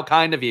for me. How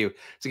kind of you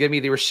to give me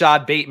the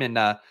Rashad Bateman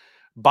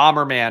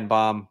Bomberman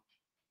bomb.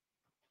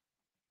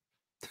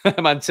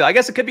 I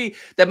guess it could be,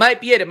 that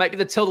might be it. It might be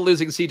the tilt of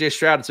losing CJ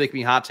Stroud. It's making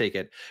me hot take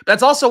it. But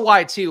that's also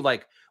why, too,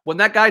 like, when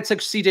that guy took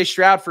CJ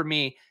Stroud for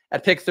me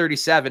at pick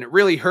 37, it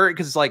really hurt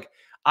because, like,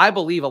 I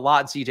believe a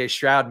lot in CJ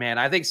Stroud, man.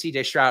 I think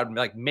CJ Stroud,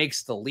 like,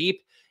 makes the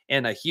leap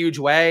in a huge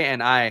way.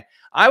 And I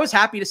was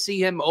happy to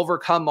see him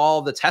overcome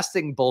all the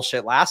testing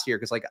bullshit last year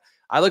because, like,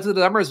 I looked at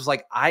the numbers, was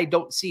like, I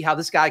don't see how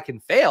this guy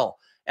can fail.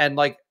 And,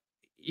 like,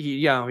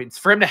 it's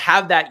for him to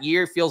have that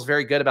year feels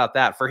very good about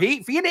that. For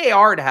he and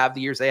AR to have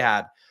the years they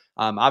had,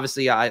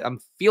 obviously I'm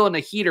feeling a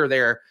heater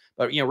there.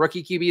 But,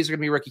 rookie QBs are going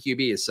to be rookie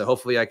QBs. So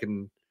hopefully I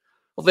can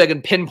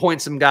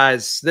pinpoint some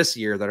guys this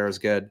year that are as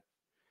good.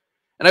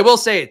 And I will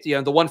say,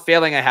 the one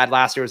failing I had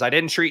last year was I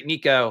didn't treat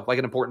Nico like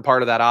an important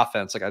part of that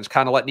offense. Like, I just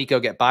kind of let Nico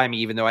get by me,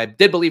 even though I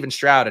did believe in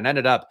Stroud, and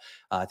ended up,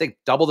 I think,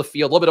 double the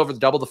field, a little bit over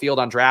double the field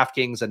on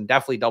DraftKings, and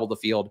definitely double the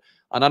field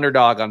on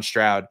Underdog on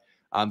Stroud.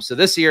 So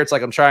this year, it's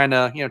like I'm trying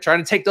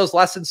to take those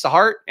lessons to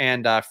heart.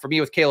 And for me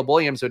with Caleb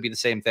Williams, it would be the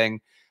same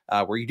thing,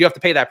 where you do have to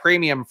pay that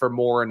premium for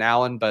Moore and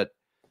Allen, but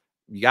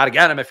you got to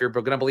get him if you're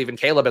going to believe in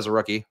Caleb as a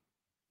rookie.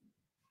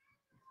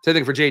 Same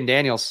thing for Jaden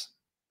Daniels.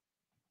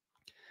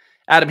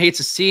 Adam hates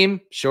his team.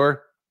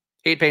 Sure.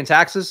 Hate paying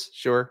taxes.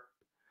 Sure.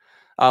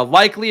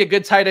 Likely a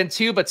good tight end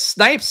too, but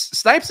Snipes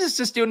is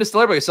just doing this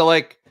deliberately. So,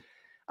 like,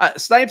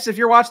 Snipes, if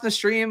you're watching the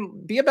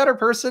stream, be a better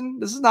person.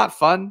 This is not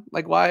fun.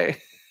 Like, why?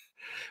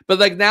 But,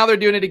 like, now they're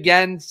doing it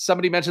again.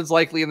 Somebody mentions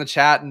Likely in the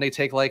chat, and they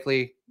take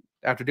Likely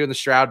after doing the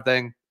Stroud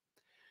thing.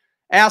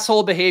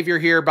 Asshole behavior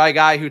here by a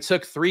guy who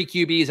took 3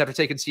 QBs after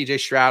taking CJ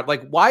Stroud.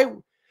 Like, why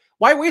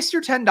waste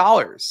your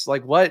 $10?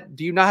 Like, what?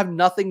 Do you not have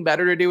nothing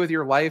better to do with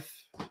your life?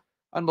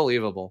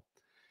 Unbelievable.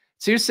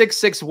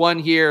 2661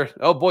 here.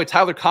 Oh boy,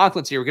 Tyler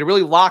Conklin's here. We're going to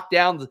really lock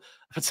down the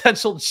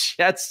potential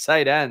Jets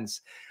tight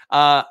ends.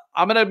 I'm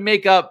going to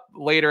make up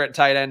later at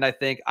tight end, I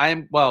think.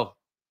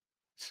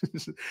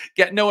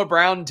 Get Noah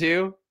Brown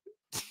too.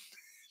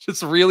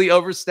 Just really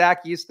overstack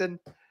Houston.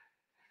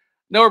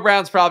 Noah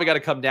Brown's probably got to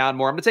come down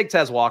more. I'm going to take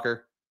Tez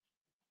Walker.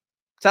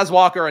 Tez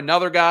Walker,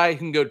 another guy who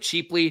can go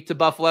cheaply to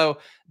Buffalo,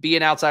 be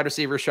an outside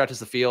receiver, stretches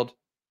the field.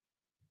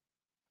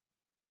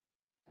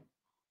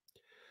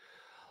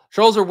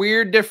 Trolls are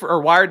wired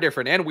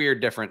different, and weird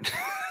different.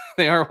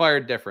 They are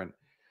wired different.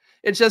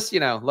 It's just,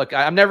 look,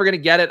 I'm never going to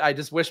get it. I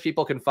just wish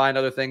people can find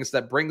other things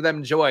that bring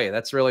them joy.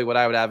 That's really what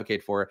I would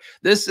advocate for.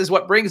 This is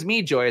what brings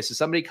me joy. Is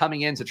somebody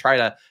coming in to try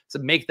to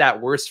make that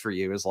worse for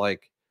you is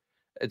like,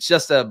 it's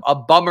just a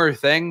bummer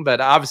thing, but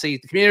obviously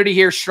the community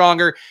here is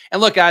stronger. And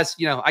look, guys,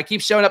 I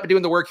keep showing up and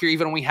doing the work here,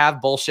 even when we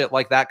have bullshit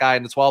like that guy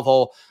in the 12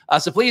 hole.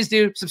 So please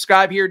do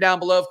subscribe here down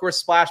below. Of course,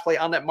 Splash Play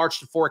on that march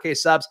to 4K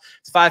subs,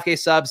 to 5K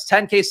subs,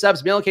 10K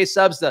subs, million K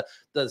subs. The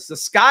the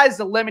sky's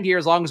the limit here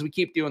as long as we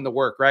keep doing the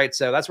work, right?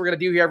 So that's what we're going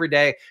to do here every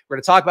day. We're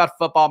going to talk about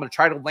football. I'm going to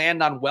try to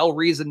land on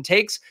well-reasoned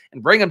takes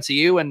and bring them to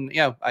you. And,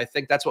 I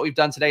think that's what we've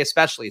done today,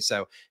 especially.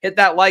 So hit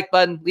that like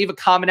button, leave a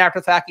comment after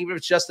the fact, even if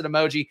it's just an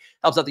emoji,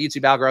 helps out the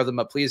YouTube algorithm,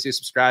 but please do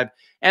subscribe.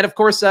 And of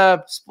course,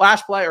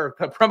 Splash Play or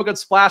promo code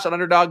Splash on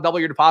Underdog, double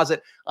your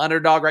deposit.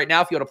 Underdog right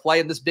now, if you want to play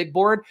in this big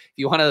board, if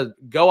you want to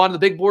go on the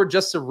big board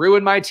just to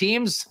ruin my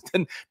teams,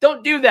 then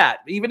don't do that.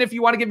 Even if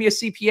you want to give me a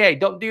CPA,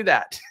 don't do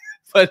that.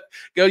 But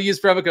go use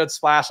promo code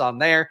Splash on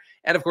there.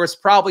 And of course,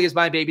 Probably is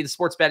my baby, the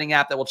sports betting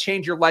app that will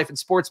change your life in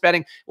sports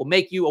betting, will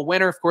make you a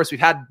winner. Of course, we've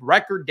had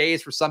record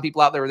days for some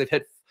people out there where they've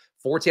hit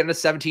 14 out of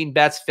 17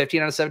 bets,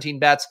 15 out of 17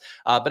 bets.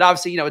 But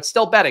obviously, it's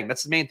still betting.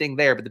 That's the main thing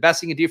there. But the best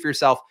thing you can do for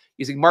yourself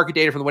using market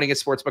data from the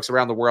winningest sportsbooks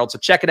around the world. So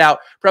check it out.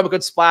 Promo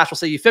code Splash will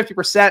save you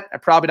 50%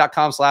 at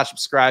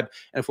probably.com/subscribe.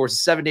 And of course,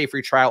 a 7-day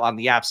free trial on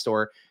the App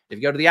Store. If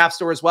you go to the App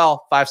Store as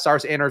well, 5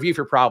 stars and a review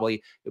for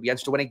Probably, you'll be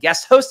entered to win a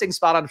guest hosting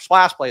spot on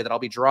Splash Play that I'll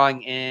be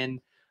drawing in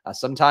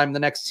sometime in the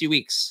next 2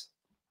 weeks.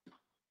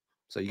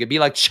 So you could be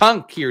like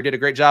Chunk here, did a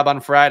great job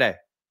on Friday.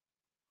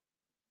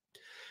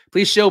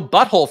 Please show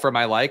butthole for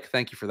my like.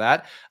 Thank you for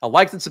that.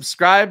 Liked and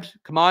subscribed.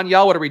 Come on,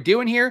 y'all. What are we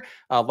doing here?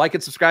 Like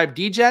and subscribe,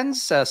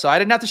 D-Gens. So I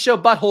didn't have to show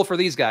butthole for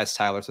these guys,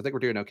 Tyler. So I think we're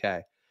doing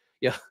okay.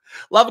 Yeah.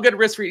 Love a good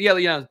risk-free.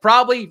 Yeah,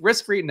 probably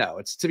risk-free. No,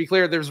 it's to be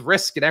clear, there's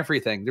risk in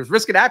everything. There's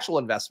risk in actual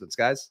investments,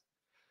 guys.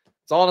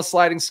 It's all on a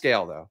sliding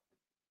scale, though.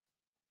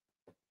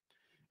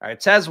 All right.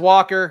 Tez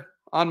Walker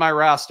on my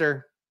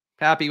roster.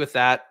 Happy with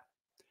that.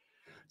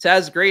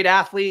 Tez, great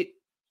athlete.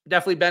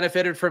 Definitely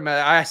benefited from,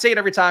 I say it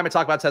every time I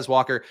talk about Tez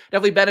Walker,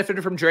 definitely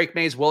benefited from Drake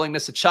May's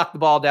willingness to chuck the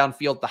ball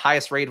downfield at the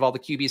highest rate of all the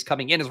QBs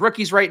coming in as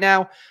rookies right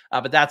now.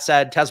 But that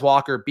said, Tez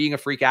Walker being a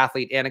freak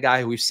athlete and a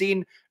guy who we've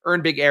seen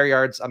earn big air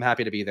yards, I'm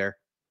happy to be there.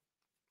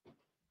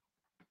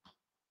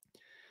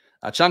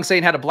 Chung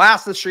saying had a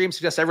blast this stream,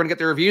 suggests everyone get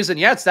their reviews. And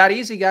yeah, it's that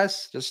easy,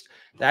 guys. Just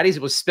that easy.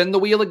 We'll spin the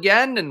wheel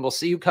again and we'll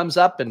see who comes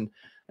up and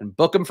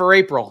book them for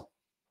April.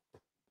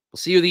 We'll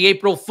see who the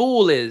April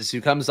Fool is who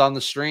comes on the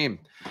stream.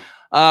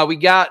 We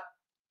got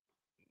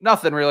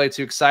nothing really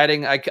too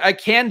exciting. I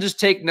can just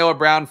take Noah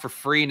Brown for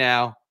free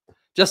now,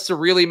 just to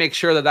really make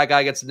sure that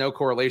guy gets no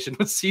correlation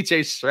with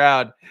CJ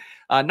Stroud.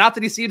 Not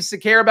that he seems to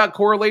care about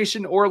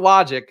correlation or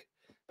logic,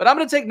 but I'm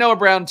going to take Noah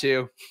Brown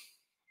too.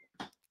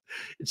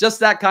 It's just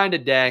that kind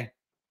of day.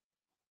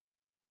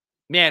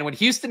 Man, when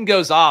Houston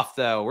goes off,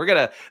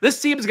 though, this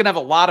team is going to have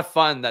a lot of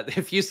fun that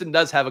if Houston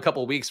does have a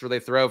couple of weeks where they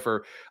throw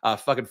for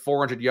fucking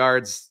 400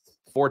 yards,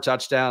 4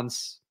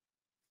 touchdowns.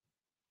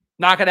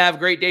 Not going to have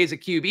great days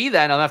at QB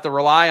then. I'll have to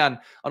rely on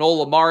old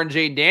Lamar and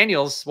Jane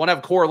Daniels. Won't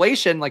have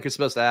correlation like you're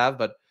supposed to have,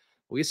 but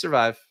we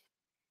survive.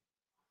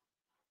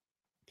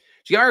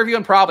 You got a review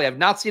on Probably. I've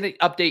not seen an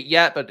update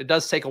yet, but it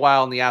does take a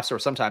while in the App Store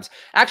sometimes.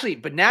 Actually,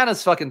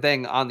 Banana's fucking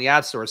thing on the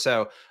App Store.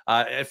 So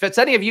if it's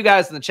any of you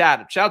guys in the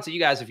chat, shout out to you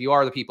guys if you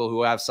are the people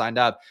who have signed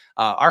up.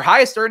 Our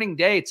highest earning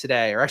day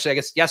today, or actually I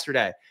guess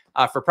yesterday,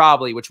 for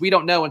Probably, which we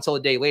don't know until a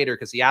day later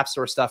because the App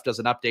Store stuff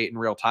doesn't update in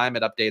real time.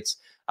 It updates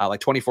like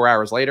 24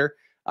 hours later.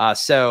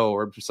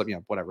 Or just,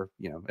 whatever,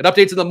 it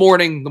updates in the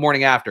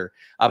morning after.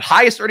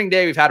 Highest earning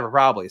day we've had for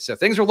Probably. So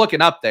things are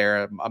looking up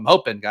there. I'm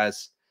hoping,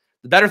 guys.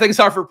 The better things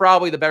are for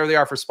Probably, the better they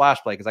are for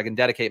Splash Play because I can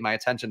dedicate my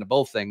attention to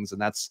both things,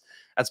 and that's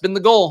been the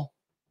goal.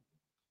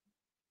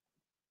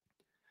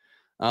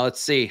 Let's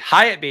see.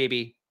 Hyatt,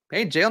 baby.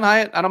 Hey, Jalin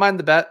Hyatt. I don't mind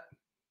the bet.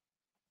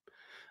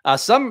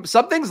 Some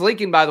things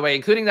leaking, by the way,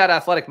 including that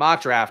athletic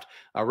mock draft.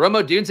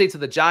 Romo Dunze to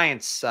the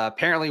Giants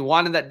apparently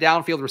wanted that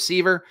downfield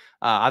receiver.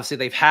 Obviously,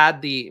 they've had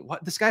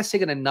this guy's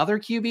taking another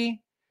QB.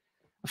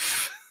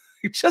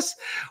 Just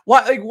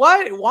what? Like,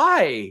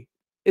 why?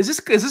 Is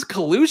this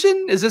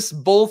collusion? Is this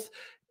both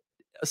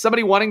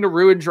somebody wanting to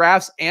ruin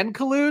drafts and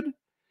collude?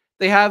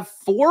 They have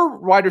 4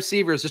 wide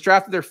receivers, just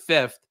drafted their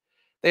 5th.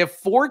 They have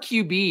 4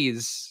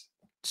 QBs.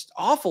 Just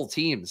awful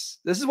teams.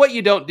 This is what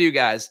you don't do,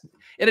 guys.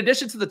 In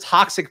addition to the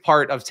toxic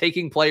part of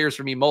taking players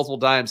from me multiple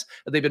times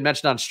that they've been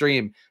mentioned on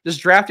stream,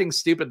 just drafting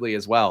stupidly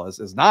as well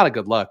is not a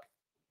good look.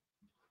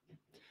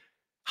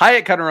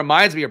 Hyatt kind of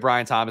reminds me of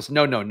Brian Thomas.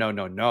 No, don't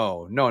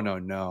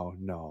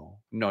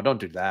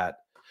do that.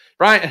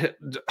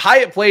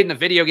 Hyatt played in a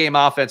video game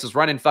offense, was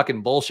running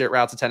fucking bullshit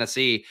routes to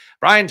Tennessee.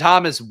 Brian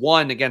Thomas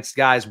won against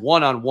guys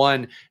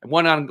 1-on-1 and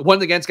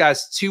won against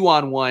guys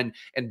 2-on-1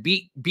 and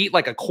beat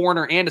like a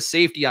corner and a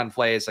safety on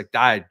plays. Like,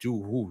 that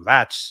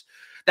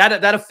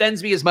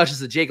offends me as much as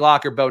the Jake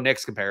Locker Bo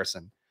Nix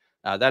comparison.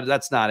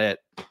 That's not it.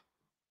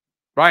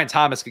 Brian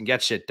Thomas can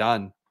get shit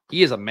done.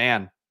 He is a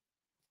man.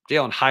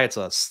 Jalin Hyatt's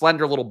a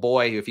slender little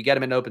boy who, if you get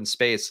him in open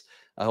space,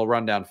 he'll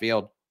run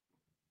downfield.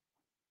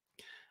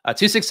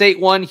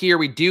 2681 here.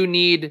 We do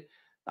need,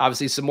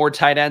 obviously, some more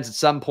tight ends at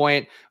some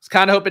point. I was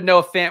kind of hoping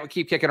Noah Fant would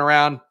keep kicking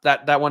around.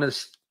 That one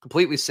has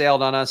completely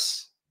sailed on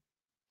us.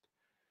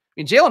 I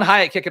mean, Jalin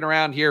Hyatt kicking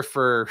around here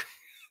for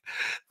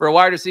a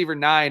wide receiver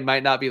 9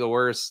 might not be the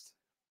worst.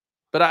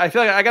 But I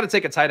feel like I got to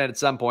take a tight end at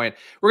some point.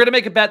 We're going to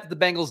make a bet that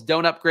the Bengals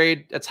don't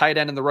upgrade a tight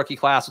end in the rookie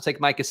class. We'll take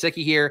Mike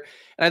Gesicki here.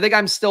 And I think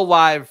I'm still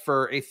live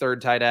for a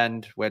third tight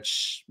end,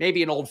 which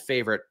maybe an old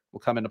favorite will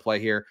come into play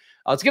here.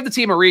 Let's give the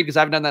team a read because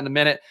I haven't done that in a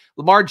minute.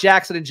 Lamar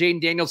Jackson and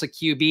Jaden Daniels at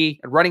QB.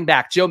 And running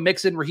back, Joe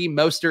Mixon, Raheem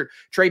Mostert,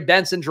 Trey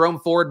Benson, Jerome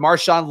Ford,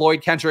 Marshawn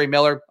Lloyd, Kendra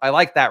Miller. I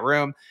like that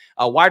room.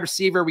 Wide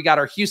receiver, we got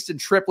our Houston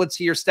triplets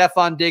here.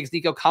 Stephon Diggs,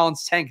 Nico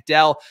Collins, Tank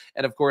Dell,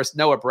 and of course,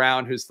 Noah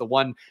Brown, who's the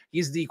one.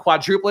 He's the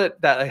quadruplet,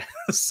 that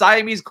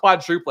Siamese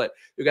quadruplet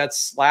who got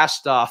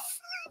slashed off.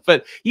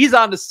 But he's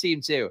on this team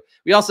too.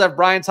 We also have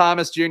Brian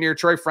Thomas Jr.,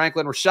 Troy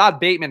Franklin,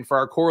 Rashad Bateman for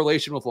our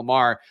correlation with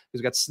Lamar,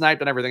 who's got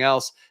sniped and everything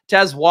else.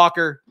 Tez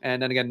Walker,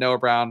 and then again, Noah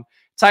Brown.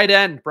 Tight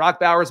end, Brock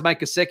Bowers, Mike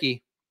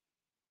Gesicki.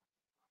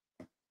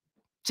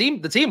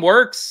 The team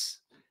works.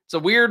 It's a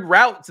weird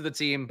route to the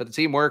team, but the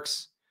team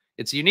works.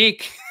 It's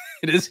unique.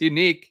 It is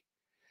unique.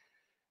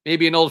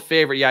 Maybe an old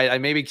favorite. Yeah, I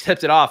maybe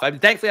tipped it off.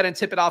 Thankfully, I didn't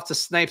tip it off to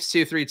Snipes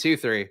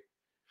 2323.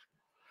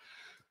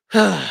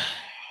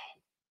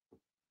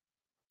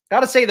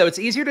 Gotta say, though, it's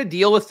easier to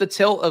deal with the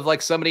tilt of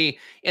like somebody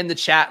in the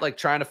chat like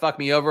trying to fuck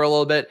me over a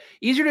little bit.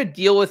 Easier to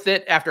deal with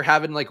it after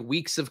having like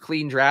weeks of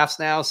clean drafts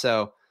now.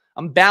 So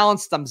I'm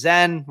balanced. I'm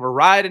zen. We're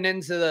riding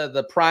into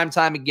the prime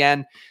time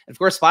again. And of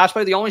course, Splash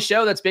Play, the only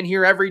show that's been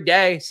here every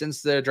day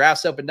since the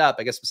drafts opened up.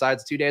 I guess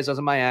besides the 2 days I was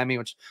in Miami,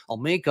 which I'll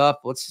make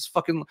up. Let's just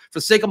fucking, for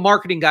the sake of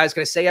marketing, guys,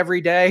 can I say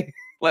every day?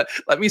 let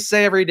me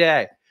say every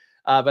day.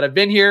 But I've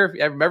been here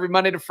every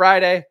Monday to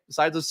Friday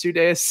besides those 2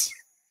 days.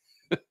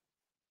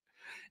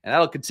 And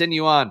that'll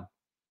continue on.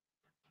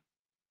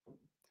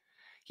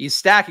 He's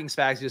stacking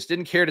Spags. He just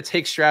didn't care to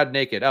take Stroud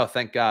naked. Oh,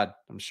 thank God.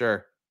 I'm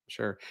sure.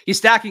 Sure. He's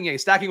stacking it.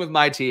 He's stacking with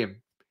my team.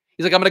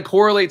 He's like, I'm going to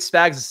correlate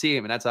Spags'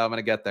 team, and that's how I'm going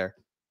to get there.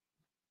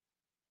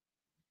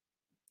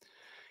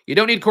 You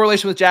don't need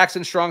correlation with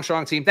Jackson.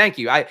 Strong team. Thank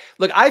you.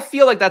 I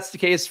feel like that's the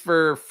case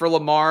for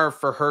Lamar,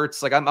 for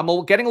Hurts. Like I'm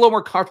getting a little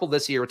more comfortable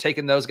this year with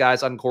taking those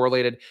guys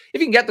uncorrelated.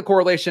 If you can get the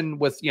correlation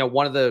with,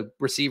 one of the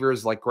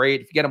receivers, like great.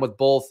 If you get them with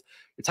both,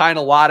 you're tying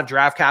a lot of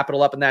draft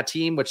capital up in that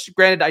team, which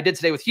granted I did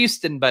today with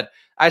Houston, but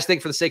I just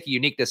think for the sake of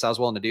uniqueness, I was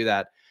willing to do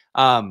that.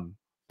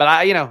 But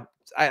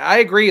I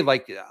agree.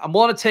 Like I'm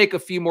willing to take a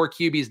few more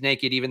QBs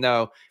naked, even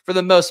though for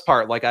the most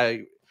part,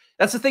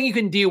 that's the thing you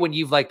can do when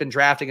you've been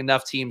drafting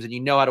enough teams and you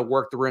know how to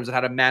work the rooms and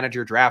how to manage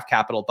your draft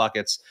capital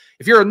buckets.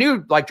 If you're a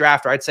new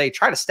drafter, I'd say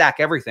try to stack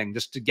everything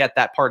just to get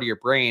that part of your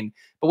brain.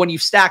 But when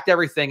you've stacked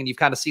everything and you've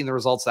kind of seen the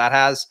results that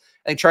has,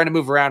 I think trying to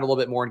move around a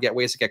little bit more and get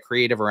ways to get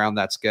creative around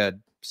that's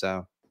good.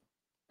 So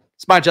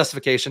it's my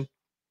justification.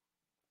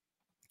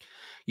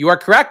 You are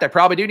correct. I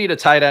probably do need a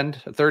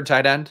third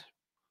tight end.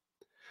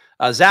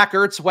 Zach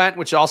Ertz went,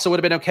 which also would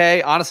have been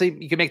okay. Honestly,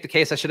 you can make the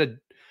case I should have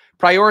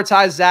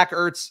prioritized Zach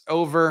Ertz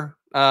over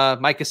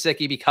Mike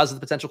Gesicki because of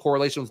the potential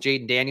correlation with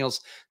Jaden Daniels.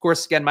 Of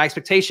course, again, my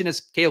expectation is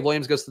Caleb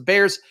Williams goes to the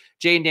Bears,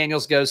 Jaden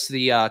Daniels goes to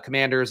the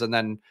Commanders, and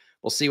then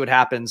we'll see what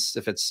happens.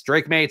 If it's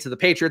Drake May to the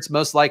Patriots,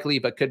 most likely,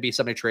 but could be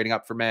somebody trading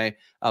up for May.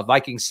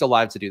 Vikings still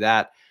live to do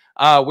that.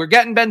 We're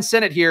getting Ben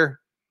Sinnott here.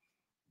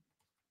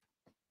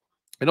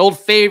 An old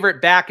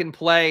favorite back in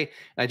play.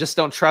 And I just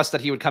don't trust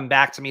that he would come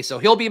back to me. So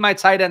he'll be my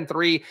tight end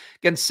 3.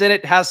 Again,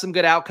 Sinnott has some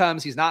good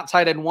outcomes. He's not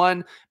tight end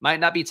 1,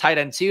 might not be tight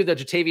end 2, though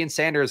Jatavian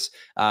Sanders,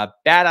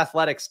 bad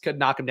athletics could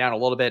knock him down a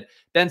little bit.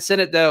 Ben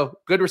Sinnott, though,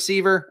 good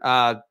receiver.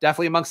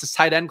 Definitely amongst this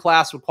tight end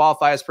class would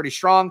qualify as pretty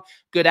strong.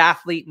 Good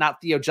athlete,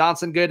 not Theo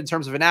Johnson good in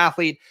terms of an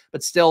athlete,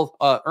 but still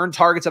earned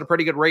targets at a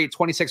pretty good rate,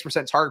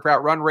 26% target per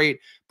out run rate,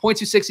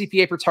 0.26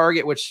 EPA per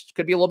target, which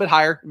could be a little bit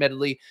higher,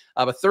 admittedly,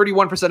 but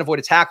 31%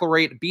 avoided tackle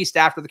rate, beast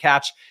after the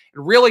catch,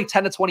 and really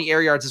 10 to 20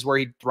 air yards is where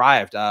he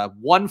thrived.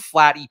 One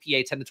flat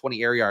EPA, 10 to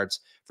 20 air yards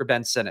for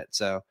Ben Sinnott.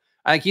 So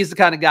I think he's the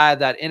kind of guy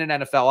that in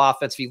an NFL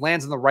offense, if he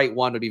lands in the right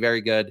one, would be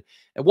very good.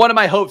 And one of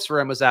my hopes for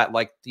him was that,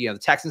 the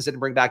Texans didn't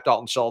bring back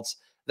Dalton Schultz.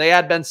 They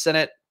had Ben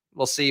Sinnott.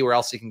 We'll see where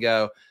else he can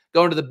go.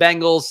 Going to the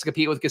Bengals to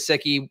compete with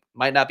Gesicki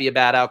might not be a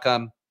bad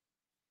outcome.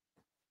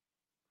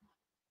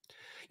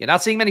 You're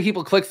not seeing many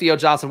people click Theo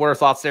Johnson. What are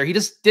thoughts there? He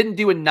just didn't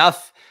do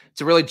enough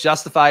to really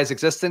justify his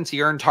existence.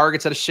 He earned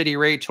targets at a shitty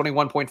rate,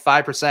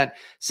 21.5%,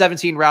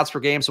 17 routes per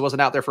game, so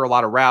wasn't out there for a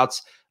lot of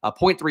routes.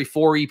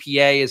 0.34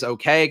 EPA is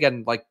okay.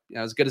 Again,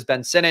 as good as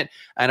Ben Sinnott,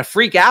 and a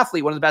freak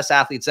athlete, one of the best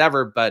athletes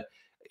ever. But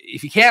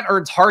if you can't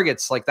earn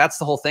targets, that's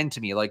the whole thing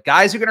to me.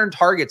 Guys who can earn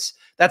targets,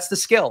 that's the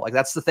skill.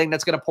 That's the thing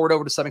that's going to port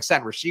over to some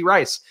extent. Rashee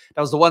Rice,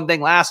 that was the one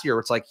thing last year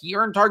where it's he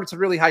earned targets at a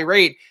really high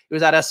rate. It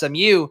was at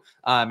SMU,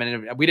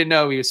 and we didn't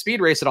know he was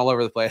speed racing all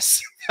over the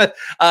place.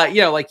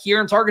 He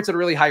earned targets at a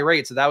really high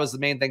rate. So that was the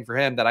main thing for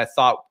him that I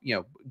thought,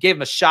 gave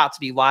him a shot to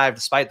be live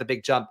despite the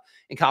big jump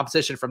in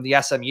competition from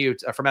the SMU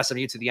to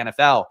the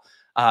NFL.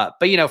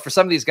 But for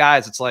some of these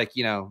guys, it's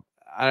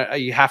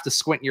you have to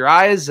squint your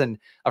eyes, and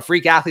a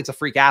freak athlete's a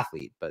freak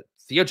athlete. But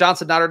Theo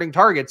Johnson not earning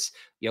targets,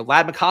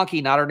 Lad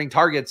McConkey not earning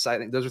targets. I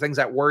think those are things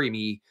that worry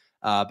me.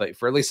 But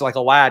for at least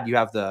a Lad, you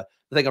have the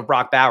thing of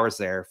Brock Bowers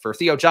there. For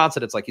Theo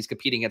Johnson, it's he's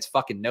competing against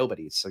fucking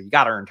nobody. So you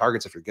got to earn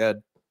targets if you're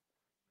good.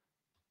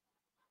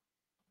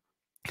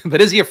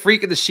 But is he a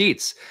freak of the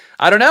sheets?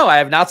 I don't know. I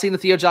have not seen the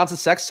Theo Johnson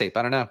sex tape.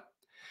 I don't know.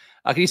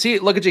 Can you see?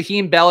 Look at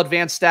Jaheim Bell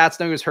advanced stats.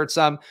 No, he was hurt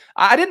some.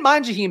 I didn't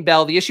mind Jaheim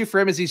Bell. The issue for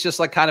him is he's just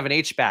like kind of an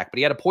H-back, but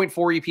he had a 0.4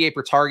 EPA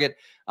per target.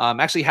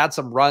 Actually had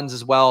some runs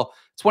as well.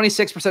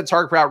 26%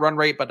 target per out run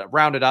rate, but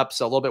rounded up,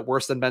 so a little bit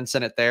worse than Ben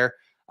Sinnott there.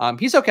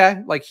 He's okay.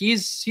 Like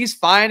he's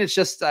fine. It's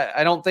just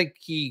I don't think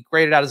he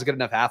graded out as a good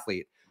enough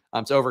athlete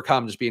to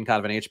overcome just being kind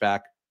of an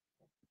H-back.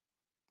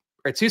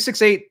 All right,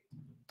 268,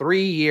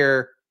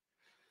 3-year.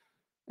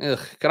 Ugh,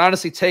 can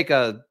honestly take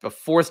a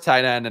fourth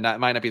tight end, and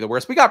that might not be the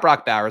worst. We got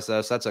Brock Bowers,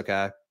 though, so that's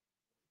okay.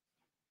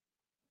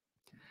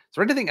 Is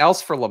there anything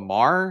else for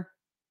Lamar?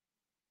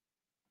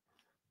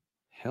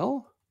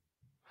 Hill?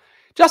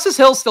 Justice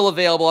Hill's still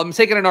available. I'm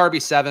taking an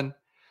RB7.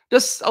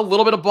 Just a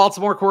little bit of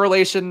Baltimore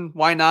correlation.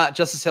 Why not?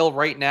 Justice Hill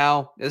right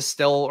now is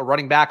still a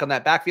running back on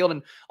that backfield,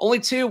 and only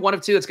one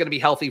of two that's going to be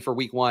healthy for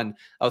week 1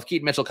 with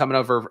Keaton Mitchell coming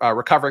over,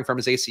 recovering from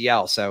his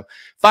ACL. So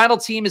final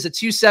team is a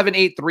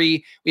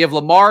 2-7-8-3. We have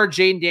Lamar,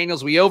 Jaden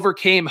Daniels. We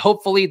overcame,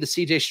 hopefully, the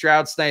CJ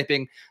Stroud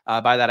sniping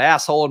by that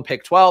asshole in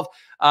pick 12.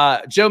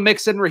 Joe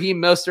Mixon, Raheem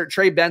Mostert,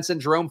 Trey Benson,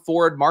 Jerome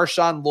Ford,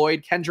 Marshawn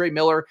Lloyd, Kendre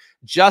Miller,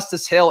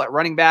 Justice Hill at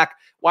running back.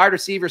 Wide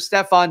receiver,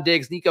 Stephon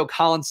Diggs, Nico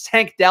Collins,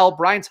 Tank Dell,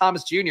 Brian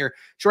Thomas Jr.,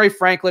 Troy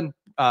Franklin,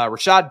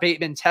 Rashad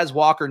Bateman, Tez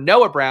Walker,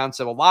 Noah Brown.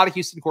 So a lot of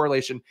Houston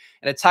correlation.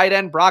 And a tight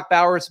end, Brock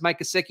Bowers, Mike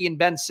Gesicki, and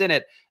Ben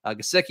Sinnott.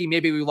 Gesicki,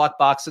 maybe we luck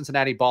box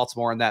Cincinnati,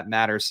 Baltimore, and that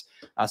matters.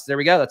 So there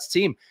we go. That's the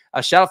team.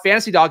 Shout out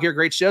Fantasy Dog here.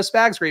 Great show,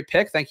 Spags. Great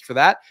pick. Thank you for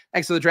that.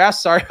 Thanks for the draft.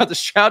 Sorry about the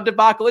Stroud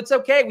debacle. It's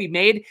okay. We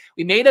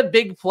made a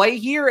big play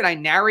here, and I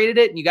narrated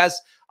it. And you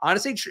guys,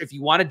 honestly, if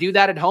you want to do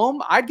that at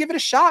home, I'd give it a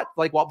shot.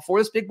 Like, well, before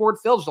this big board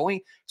fills, there's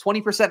only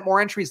 20%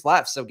 more entries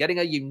left. So getting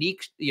a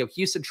unique,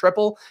 Houston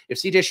triple, if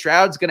CJ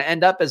Stroud's going to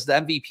end up as the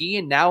MVP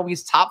and now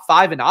he's top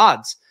 5 in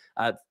odds,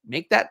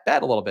 make that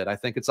bet a little bit. I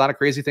think it's not a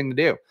crazy thing to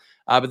do.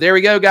 But there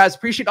we go, guys.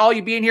 Appreciate all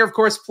you being here. Of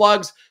course,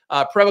 plugs,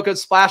 promo code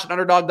SPLASH at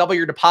Underdog. Double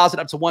your deposit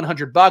up to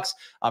 $100.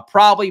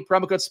 Probably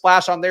promo code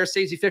SPLASH on there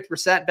saves you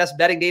 50%. Best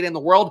betting data in the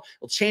world.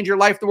 It'll change your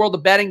life, the world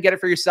of betting. Get it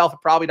for yourself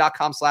at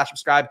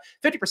probably.com/subscribe.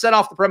 50%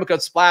 off the promo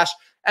code SPLASH.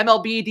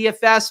 MLB,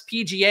 DFS,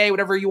 PGA,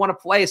 whatever you want to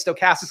play.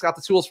 Stochastic's got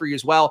the tools for you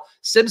as well.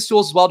 Sims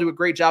tools as well do a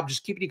great job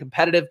just keeping you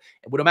competitive.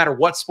 And no matter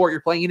what sport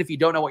you're playing, even if you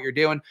don't know what you're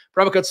doing,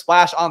 promo code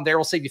SPLASH on there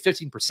will save you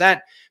 15%.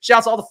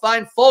 Shouts to all the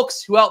fine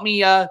folks who helped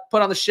me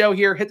put on the show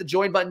here. Hit the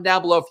join button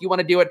down below if you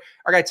want to do it.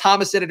 Our guy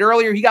Thomas did it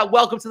earlier. He got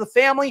welcome to the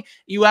family.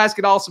 You guys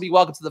could also be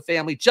welcome to the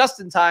family just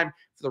in time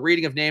for the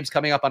reading of names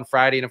coming up on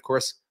Friday. And of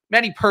course,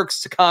 many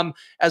perks to come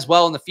as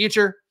well in the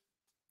future.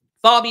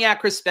 Follow me at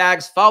Chris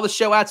Spags. Follow the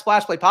show at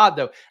Splash Play Pod,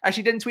 though.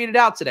 Actually didn't tweet it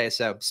out today,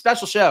 so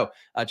special show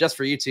just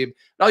for YouTube.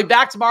 But I'll be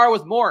back tomorrow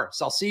with more.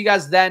 So I'll see you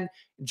guys then.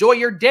 Enjoy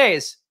your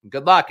days.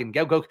 Good luck, and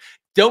go.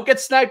 Don't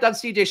get sniped on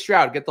CJ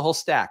Stroud. Get the whole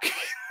stack.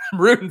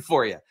 I'm rooting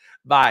for you.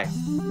 Bye.